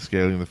as magic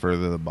scaling the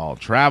further the ball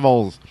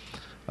travels.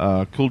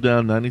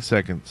 Cooldown 90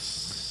 seconds.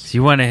 So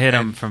you want to hit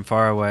him from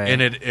far away.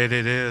 And it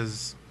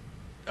is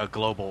a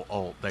global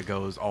ult that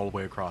goes all the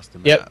way across the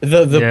map. Yep,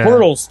 the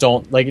portals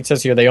don't, like it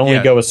says here, they only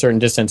go a certain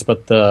distance,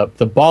 but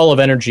the ball of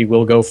energy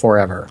will go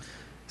forever.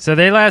 So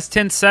they last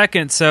 10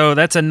 seconds, so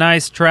that's a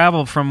nice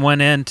travel from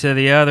one end to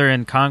the other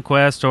in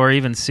Conquest or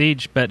even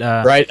Siege. But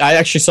right, I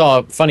actually saw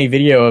a funny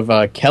video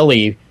of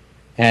Kelly,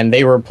 and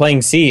they were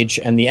playing Siege,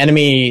 and the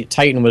enemy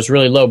Titan was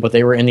really low, but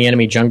they were in the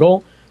enemy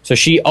jungle. So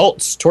she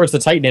ults towards the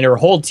Titan, and her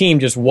whole team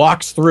just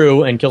walks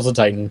through and kills the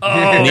Titan.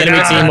 And the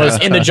enemy team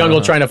was in the jungle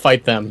trying to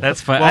fight them.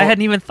 That's fun. I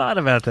hadn't even thought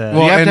about that.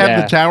 Well, you have to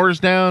have the towers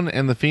down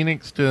and the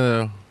Phoenix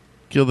to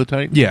kill the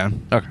Titan? Yeah.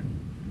 Okay.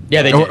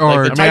 Yeah, they did.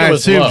 Or the I Titan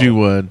was assumed low. you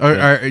would.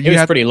 It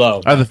was pretty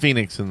low. The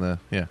Phoenix and the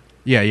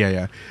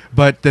Yeah.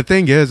 But the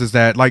thing is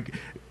that like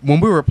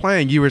when we were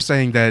playing, you were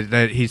saying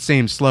that he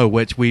seems slow,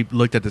 which we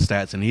looked at the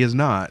stats and he is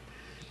not.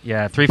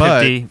 Yeah,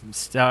 350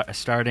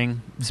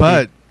 starting speed.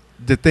 But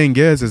the thing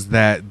is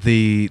that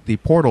the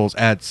portals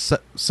add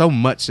so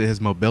much to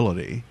his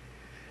mobility,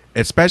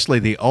 especially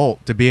the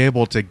ult, to be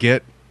able to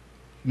get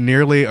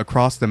nearly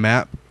across the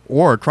map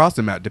or across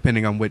the map,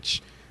 depending on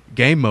which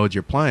game mode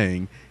you're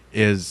playing,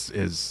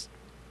 is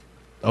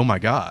oh my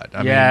god. I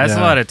mean, that's a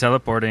lot of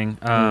teleporting.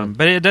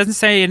 But it doesn't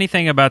say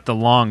anything about the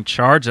long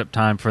charge up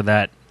time for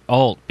that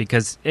ult,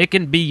 because it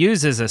can be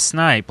used as a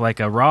snipe, like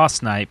a raw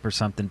snipe or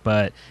something,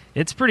 but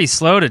it's pretty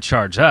slow to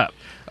charge up.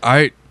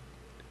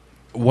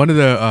 One of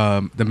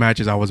the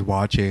matches I was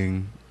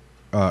watching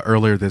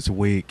earlier this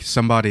week,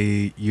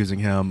 somebody using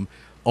him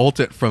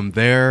ulted from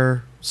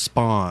their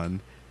spawn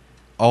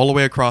all the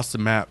way across the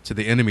map to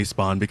the enemy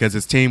spawn because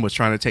his team was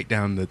trying to take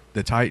down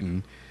the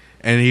Titan,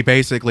 and he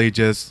basically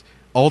just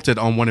ulted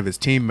on one of his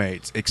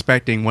teammates,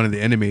 expecting one of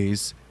the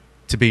enemies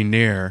to be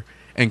near,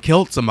 and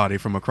killed somebody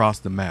from across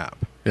the map.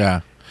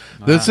 Yeah.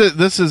 This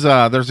is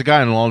there's a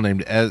guy in LoL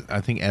named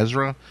I think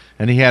Ezra,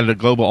 and he had a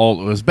global ult.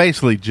 It was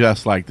basically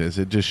just like this.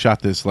 It just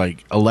shot this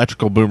like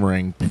electrical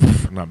boomerang,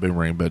 not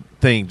boomerang, but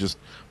thing just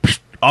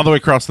all the way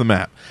across the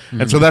map.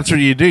 And so that's what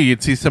you do.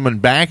 You'd see someone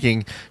backing,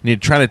 and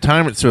you'd try to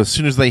time it so as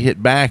soon as they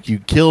hit back, you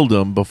killed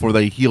them before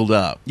they healed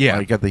up. Yeah,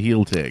 like got the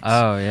heal ticks.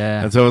 Oh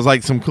yeah. And so it was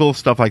like some cool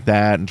stuff like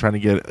that, and trying to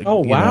get. Oh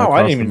wow!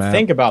 I didn't even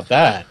think about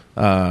that.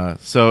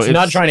 So it's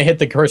not trying to hit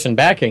the person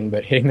backing,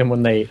 but hitting them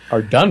when they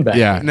are done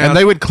backing. Yeah, and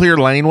they would clear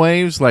lane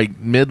waves, like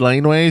mid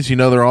lane waves. You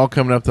know, they're all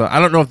coming up to. I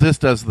don't know if this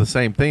does the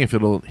same thing. If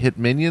it'll hit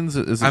minions,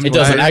 it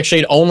doesn't.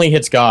 Actually, it only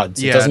hits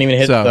gods. It doesn't even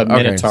hit the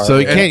Minotaur. So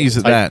you can't use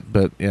it that,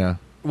 but yeah.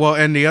 Well,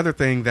 and the other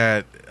thing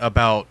that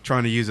about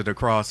trying to use it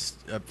across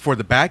for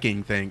the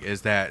backing thing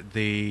is that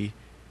the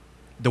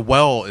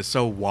well is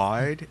so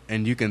wide,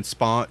 and you can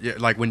spawn,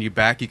 like when you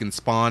back, you can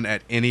spawn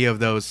at any of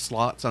those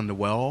slots on the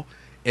well.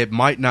 It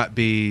might not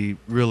be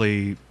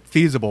really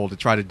feasible to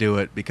try to do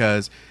it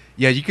because,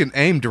 yeah, you can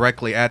aim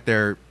directly at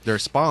their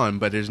spawn,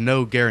 but there's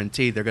no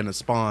guarantee they're going to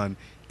spawn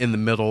in the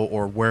middle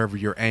or wherever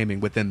you're aiming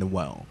within the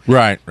well.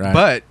 Right.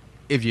 But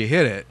if you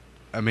hit it,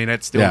 I mean,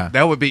 that's still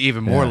that would be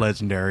even more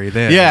legendary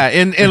then. Yeah,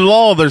 in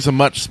LoL, there's a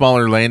much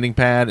smaller landing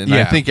pad, and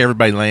I think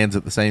everybody lands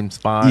at the same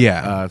spot.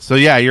 Yeah. So,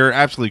 yeah, you're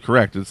absolutely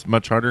correct. It's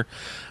much harder.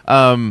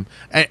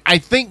 I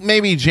think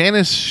maybe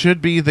Janus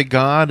should be the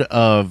god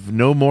of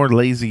no more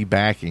lazy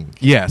backing.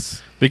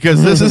 Yes.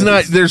 Because this is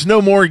not, there's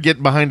no more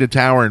get behind a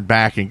tower and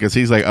backing, because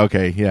he's like,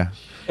 okay, yeah.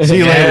 See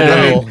you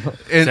later.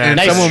 And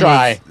Nice someone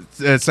try.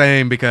 was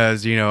saying,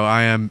 because,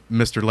 I am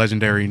Mr.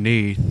 Legendary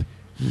Neath,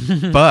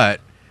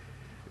 but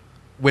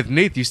with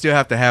Neath, you still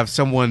have to have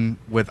someone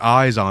with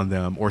eyes on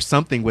them or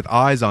something with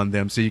eyes on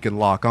them so you can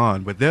lock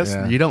on. With this,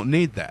 you don't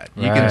need that.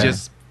 You can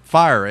just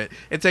fire it.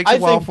 It takes a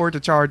while for it to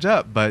charge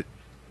up, but,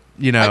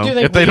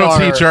 if they don't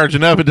see you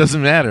charging up, it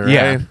doesn't matter, right?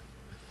 Yeah.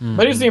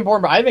 But here's the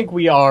important part. I think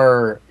we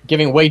are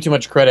giving way too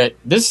much credit.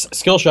 This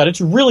skill shot, it's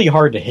really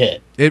hard to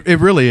hit. It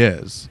really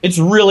is. It's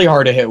really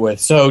hard to hit with.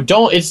 So I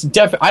don't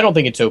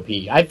think it's OP.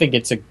 I think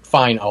it's a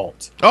fine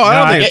ult. Oh, I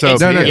don't think it's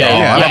OP.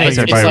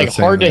 It's like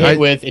hard to hit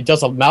with. It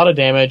does a amount of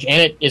damage,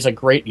 and it is a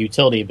great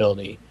utility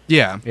ability.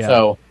 Yeah.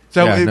 So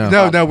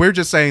we're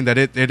just saying that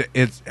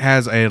it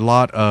has a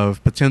lot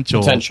of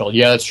potential.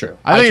 Yeah, that's true.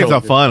 I think it's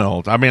a fun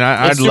ult. I mean,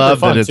 I'd love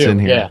that it's in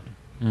here. Yeah.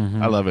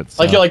 I love it.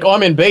 Like, you're like,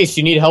 I'm in base.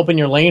 You need help in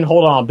your lane?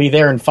 Hold on. I'll be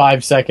there in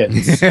 5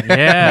 seconds.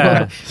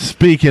 Yeah.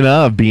 Speaking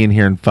of being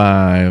here in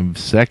 5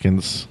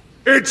 seconds.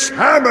 It's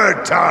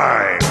hammer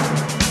time!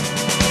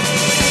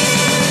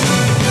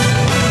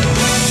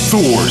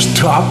 Thor's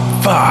Top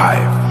 5.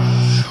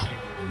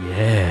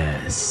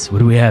 Yes. What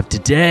do we have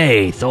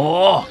today,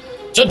 Thor?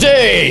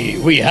 Today,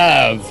 we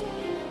have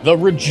the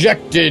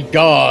rejected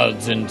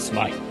gods in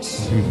Smite.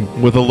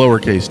 With a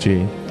lowercase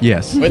g.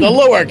 Yes. With a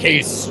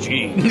lowercase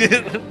g.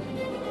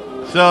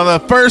 So the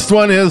first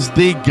one is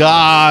the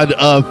god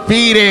of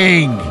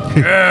feeding.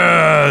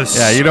 Yes.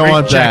 Yeah, you don't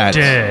want that.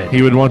 Rejected.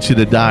 He would want you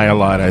to die a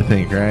lot, I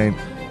think, right?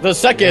 The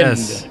second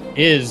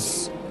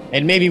is,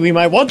 and maybe we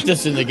might want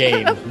this in the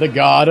game, the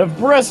god of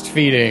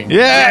breastfeeding.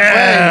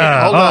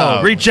 Yeah. Wait, hold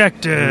on.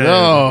 Rejected.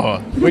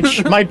 No.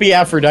 Which might be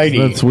Aphrodite.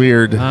 That's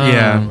weird.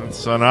 Yeah.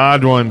 It's an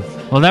odd one.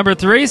 Well, number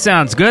 3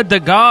 sounds good. The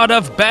god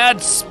of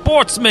bad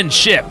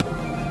sportsmanship.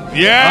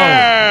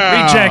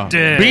 Yeah.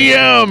 Rejected.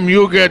 BM,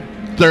 you'll get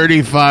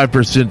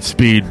 35%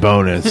 speed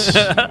bonus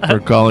for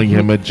calling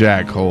him a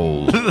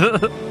jackhole.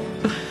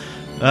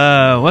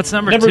 What's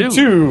number 2? Number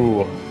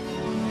 2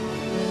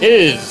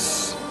 is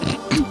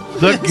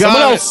someone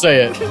else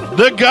say it.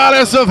 The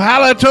goddess of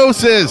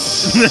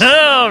halitosis.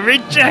 Oh,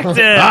 rejected.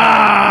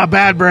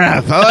 Bad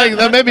breath. I like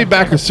that. Maybe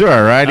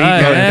Bakasura, right?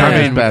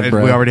 I mean, bad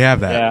breath. we already have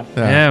that.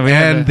 Yeah, we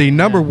have And the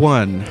number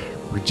 1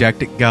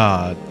 rejected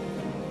god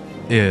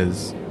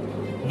is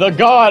The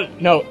god.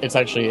 No, it's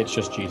just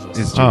Jesus.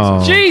 Jesus.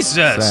 Oh, Jesus.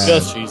 sad.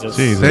 Just Jesus.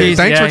 Jesus.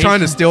 Thanks Yeah, for trying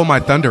to steal my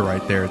thunder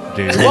right there,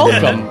 dude.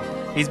 Welcome.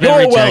 He's been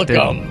You're rejected.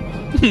 welcome.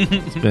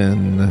 It's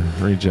been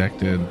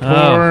rejected.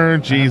 Oh. Poor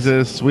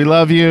Jesus. We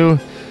love you.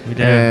 We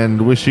did.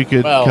 And wish you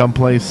could Well, come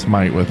play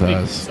Smite with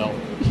us. So,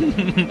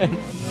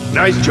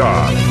 Nice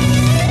job.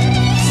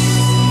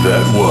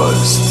 That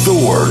was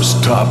Thor's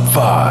Top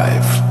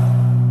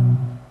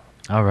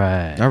 5. All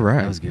right. That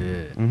was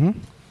good. Mm-hmm.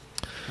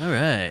 All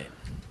right.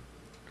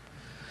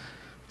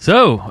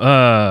 So,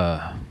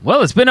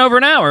 well, it's been over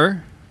an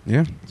hour.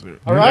 Yeah.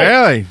 all right.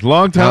 Really?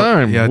 Long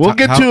time. yeah, we'll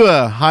get to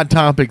a hot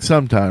topic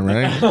sometime,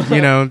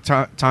 right?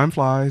 Time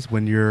flies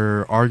when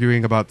you're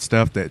arguing about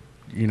stuff that,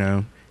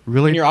 really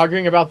When you're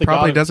arguing about the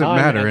probably god of doesn't time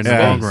matter in and the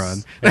long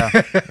space.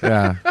 run.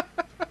 Yeah.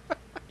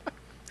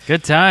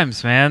 Good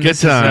times, man. Good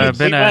This has, times.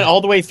 We been went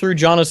all the way through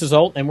Jonas's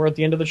ult, and we're at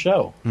the end of the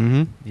show.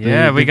 Mm-hmm.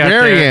 yeah, the we got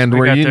very there, end we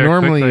where got you there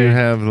normally quickly. you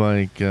have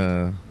like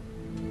Yeah.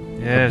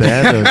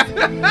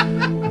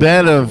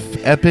 bed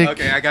of epic.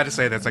 Okay, I got to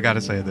say this. The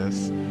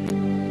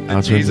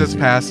I'll Jesus turn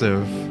this-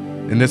 passive,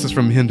 and this is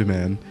from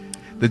Hinduman.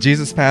 The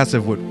Jesus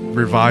passive would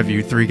revive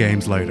you 3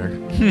 games later.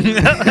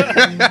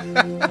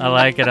 I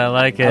like it. I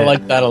like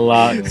that a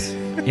lot.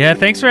 Yeah,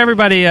 thanks for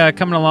everybody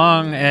coming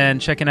along and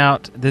checking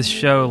out this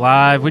show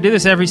live. We do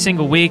this every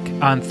single week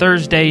on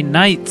Thursday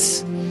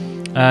nights.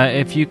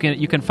 If you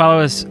can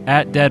follow us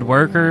at Dead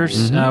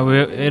Workers.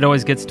 It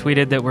always gets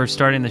tweeted that we're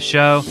starting the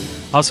show.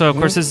 Also, of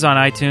course, this is on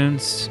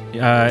iTunes.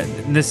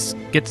 And this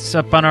gets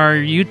up on our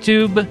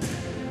YouTube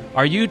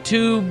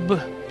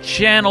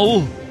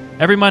channel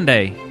every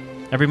Monday.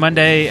 Every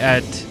Monday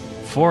at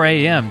 4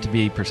 a.m. to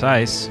be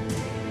precise.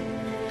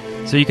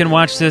 So you can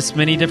watch this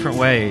many different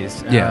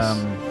ways. Yes.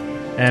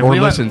 And Or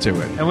we listen to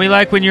it. And we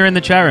like when you're in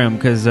the chat room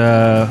because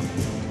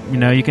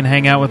you can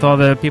hang out with all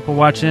the people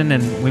watching,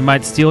 and we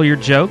might steal your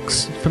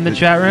jokes from the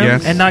chat room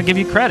and not give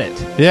you credit.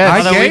 Yeah,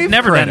 although we've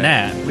never done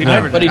that. We've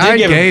never but done he that. did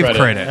give him gave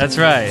credit. That's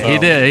right. So. He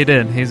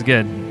did. He's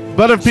good.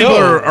 But if people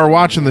are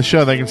watching the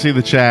show, they can see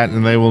the chat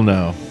and they will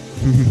know.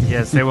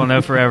 Yes, they will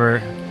know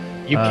forever.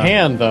 You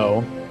can,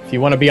 though, if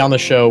you want to be on the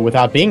show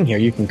without being here,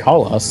 you can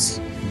call us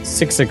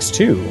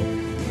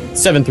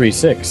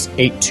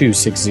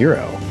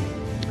 662-736-8260.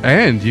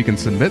 And you can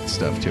submit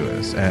stuff to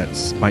us at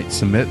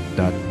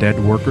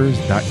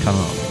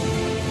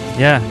smitesubmit.deadworkers.com.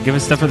 Yeah, give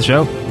us stuff for the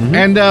show. Mm-hmm.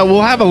 And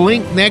we'll have a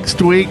link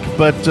next week,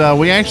 but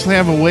we actually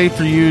have a way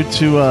for you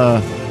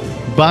to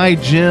buy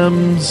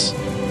gems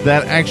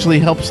that actually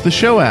helps the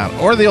show out,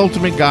 or the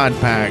Ultimate God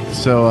Pack.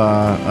 So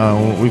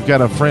we've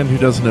got a friend who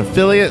does an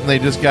affiliate, and they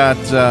just got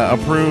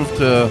approved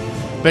to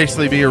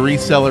basically be a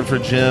reseller for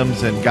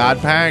gems and God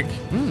Pack.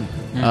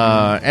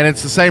 And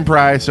it's the same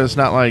price, so it's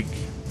not like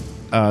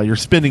you're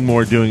spending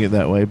more doing it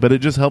that way, but it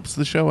just helps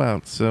the show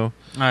out. So,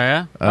 Oh,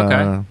 yeah?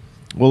 Okay.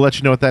 we'll let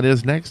you know what that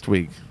is next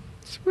week.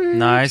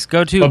 Nice.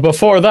 Go to But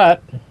before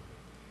that,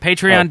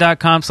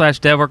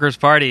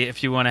 patreon.com/deadworkersparty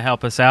if you want to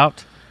help us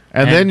out.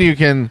 And then you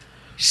can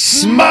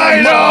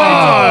smite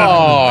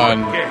on!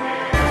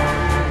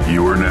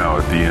 You are now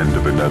at the end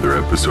of another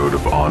episode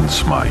of On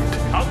Smite,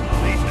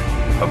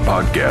 a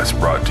podcast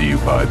brought to you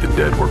by the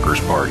Dead Workers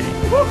Party.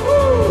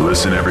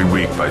 Listen every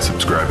week by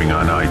subscribing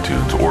on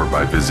iTunes or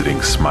by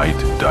visiting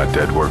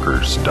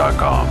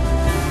smite.deadworkers.com.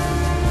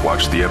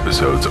 Watch the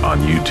episodes on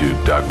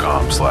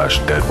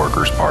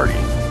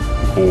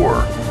youtube.com/deadworkersparty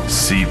or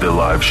see the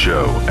live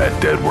show at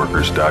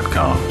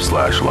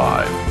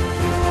deadworkers.com/live.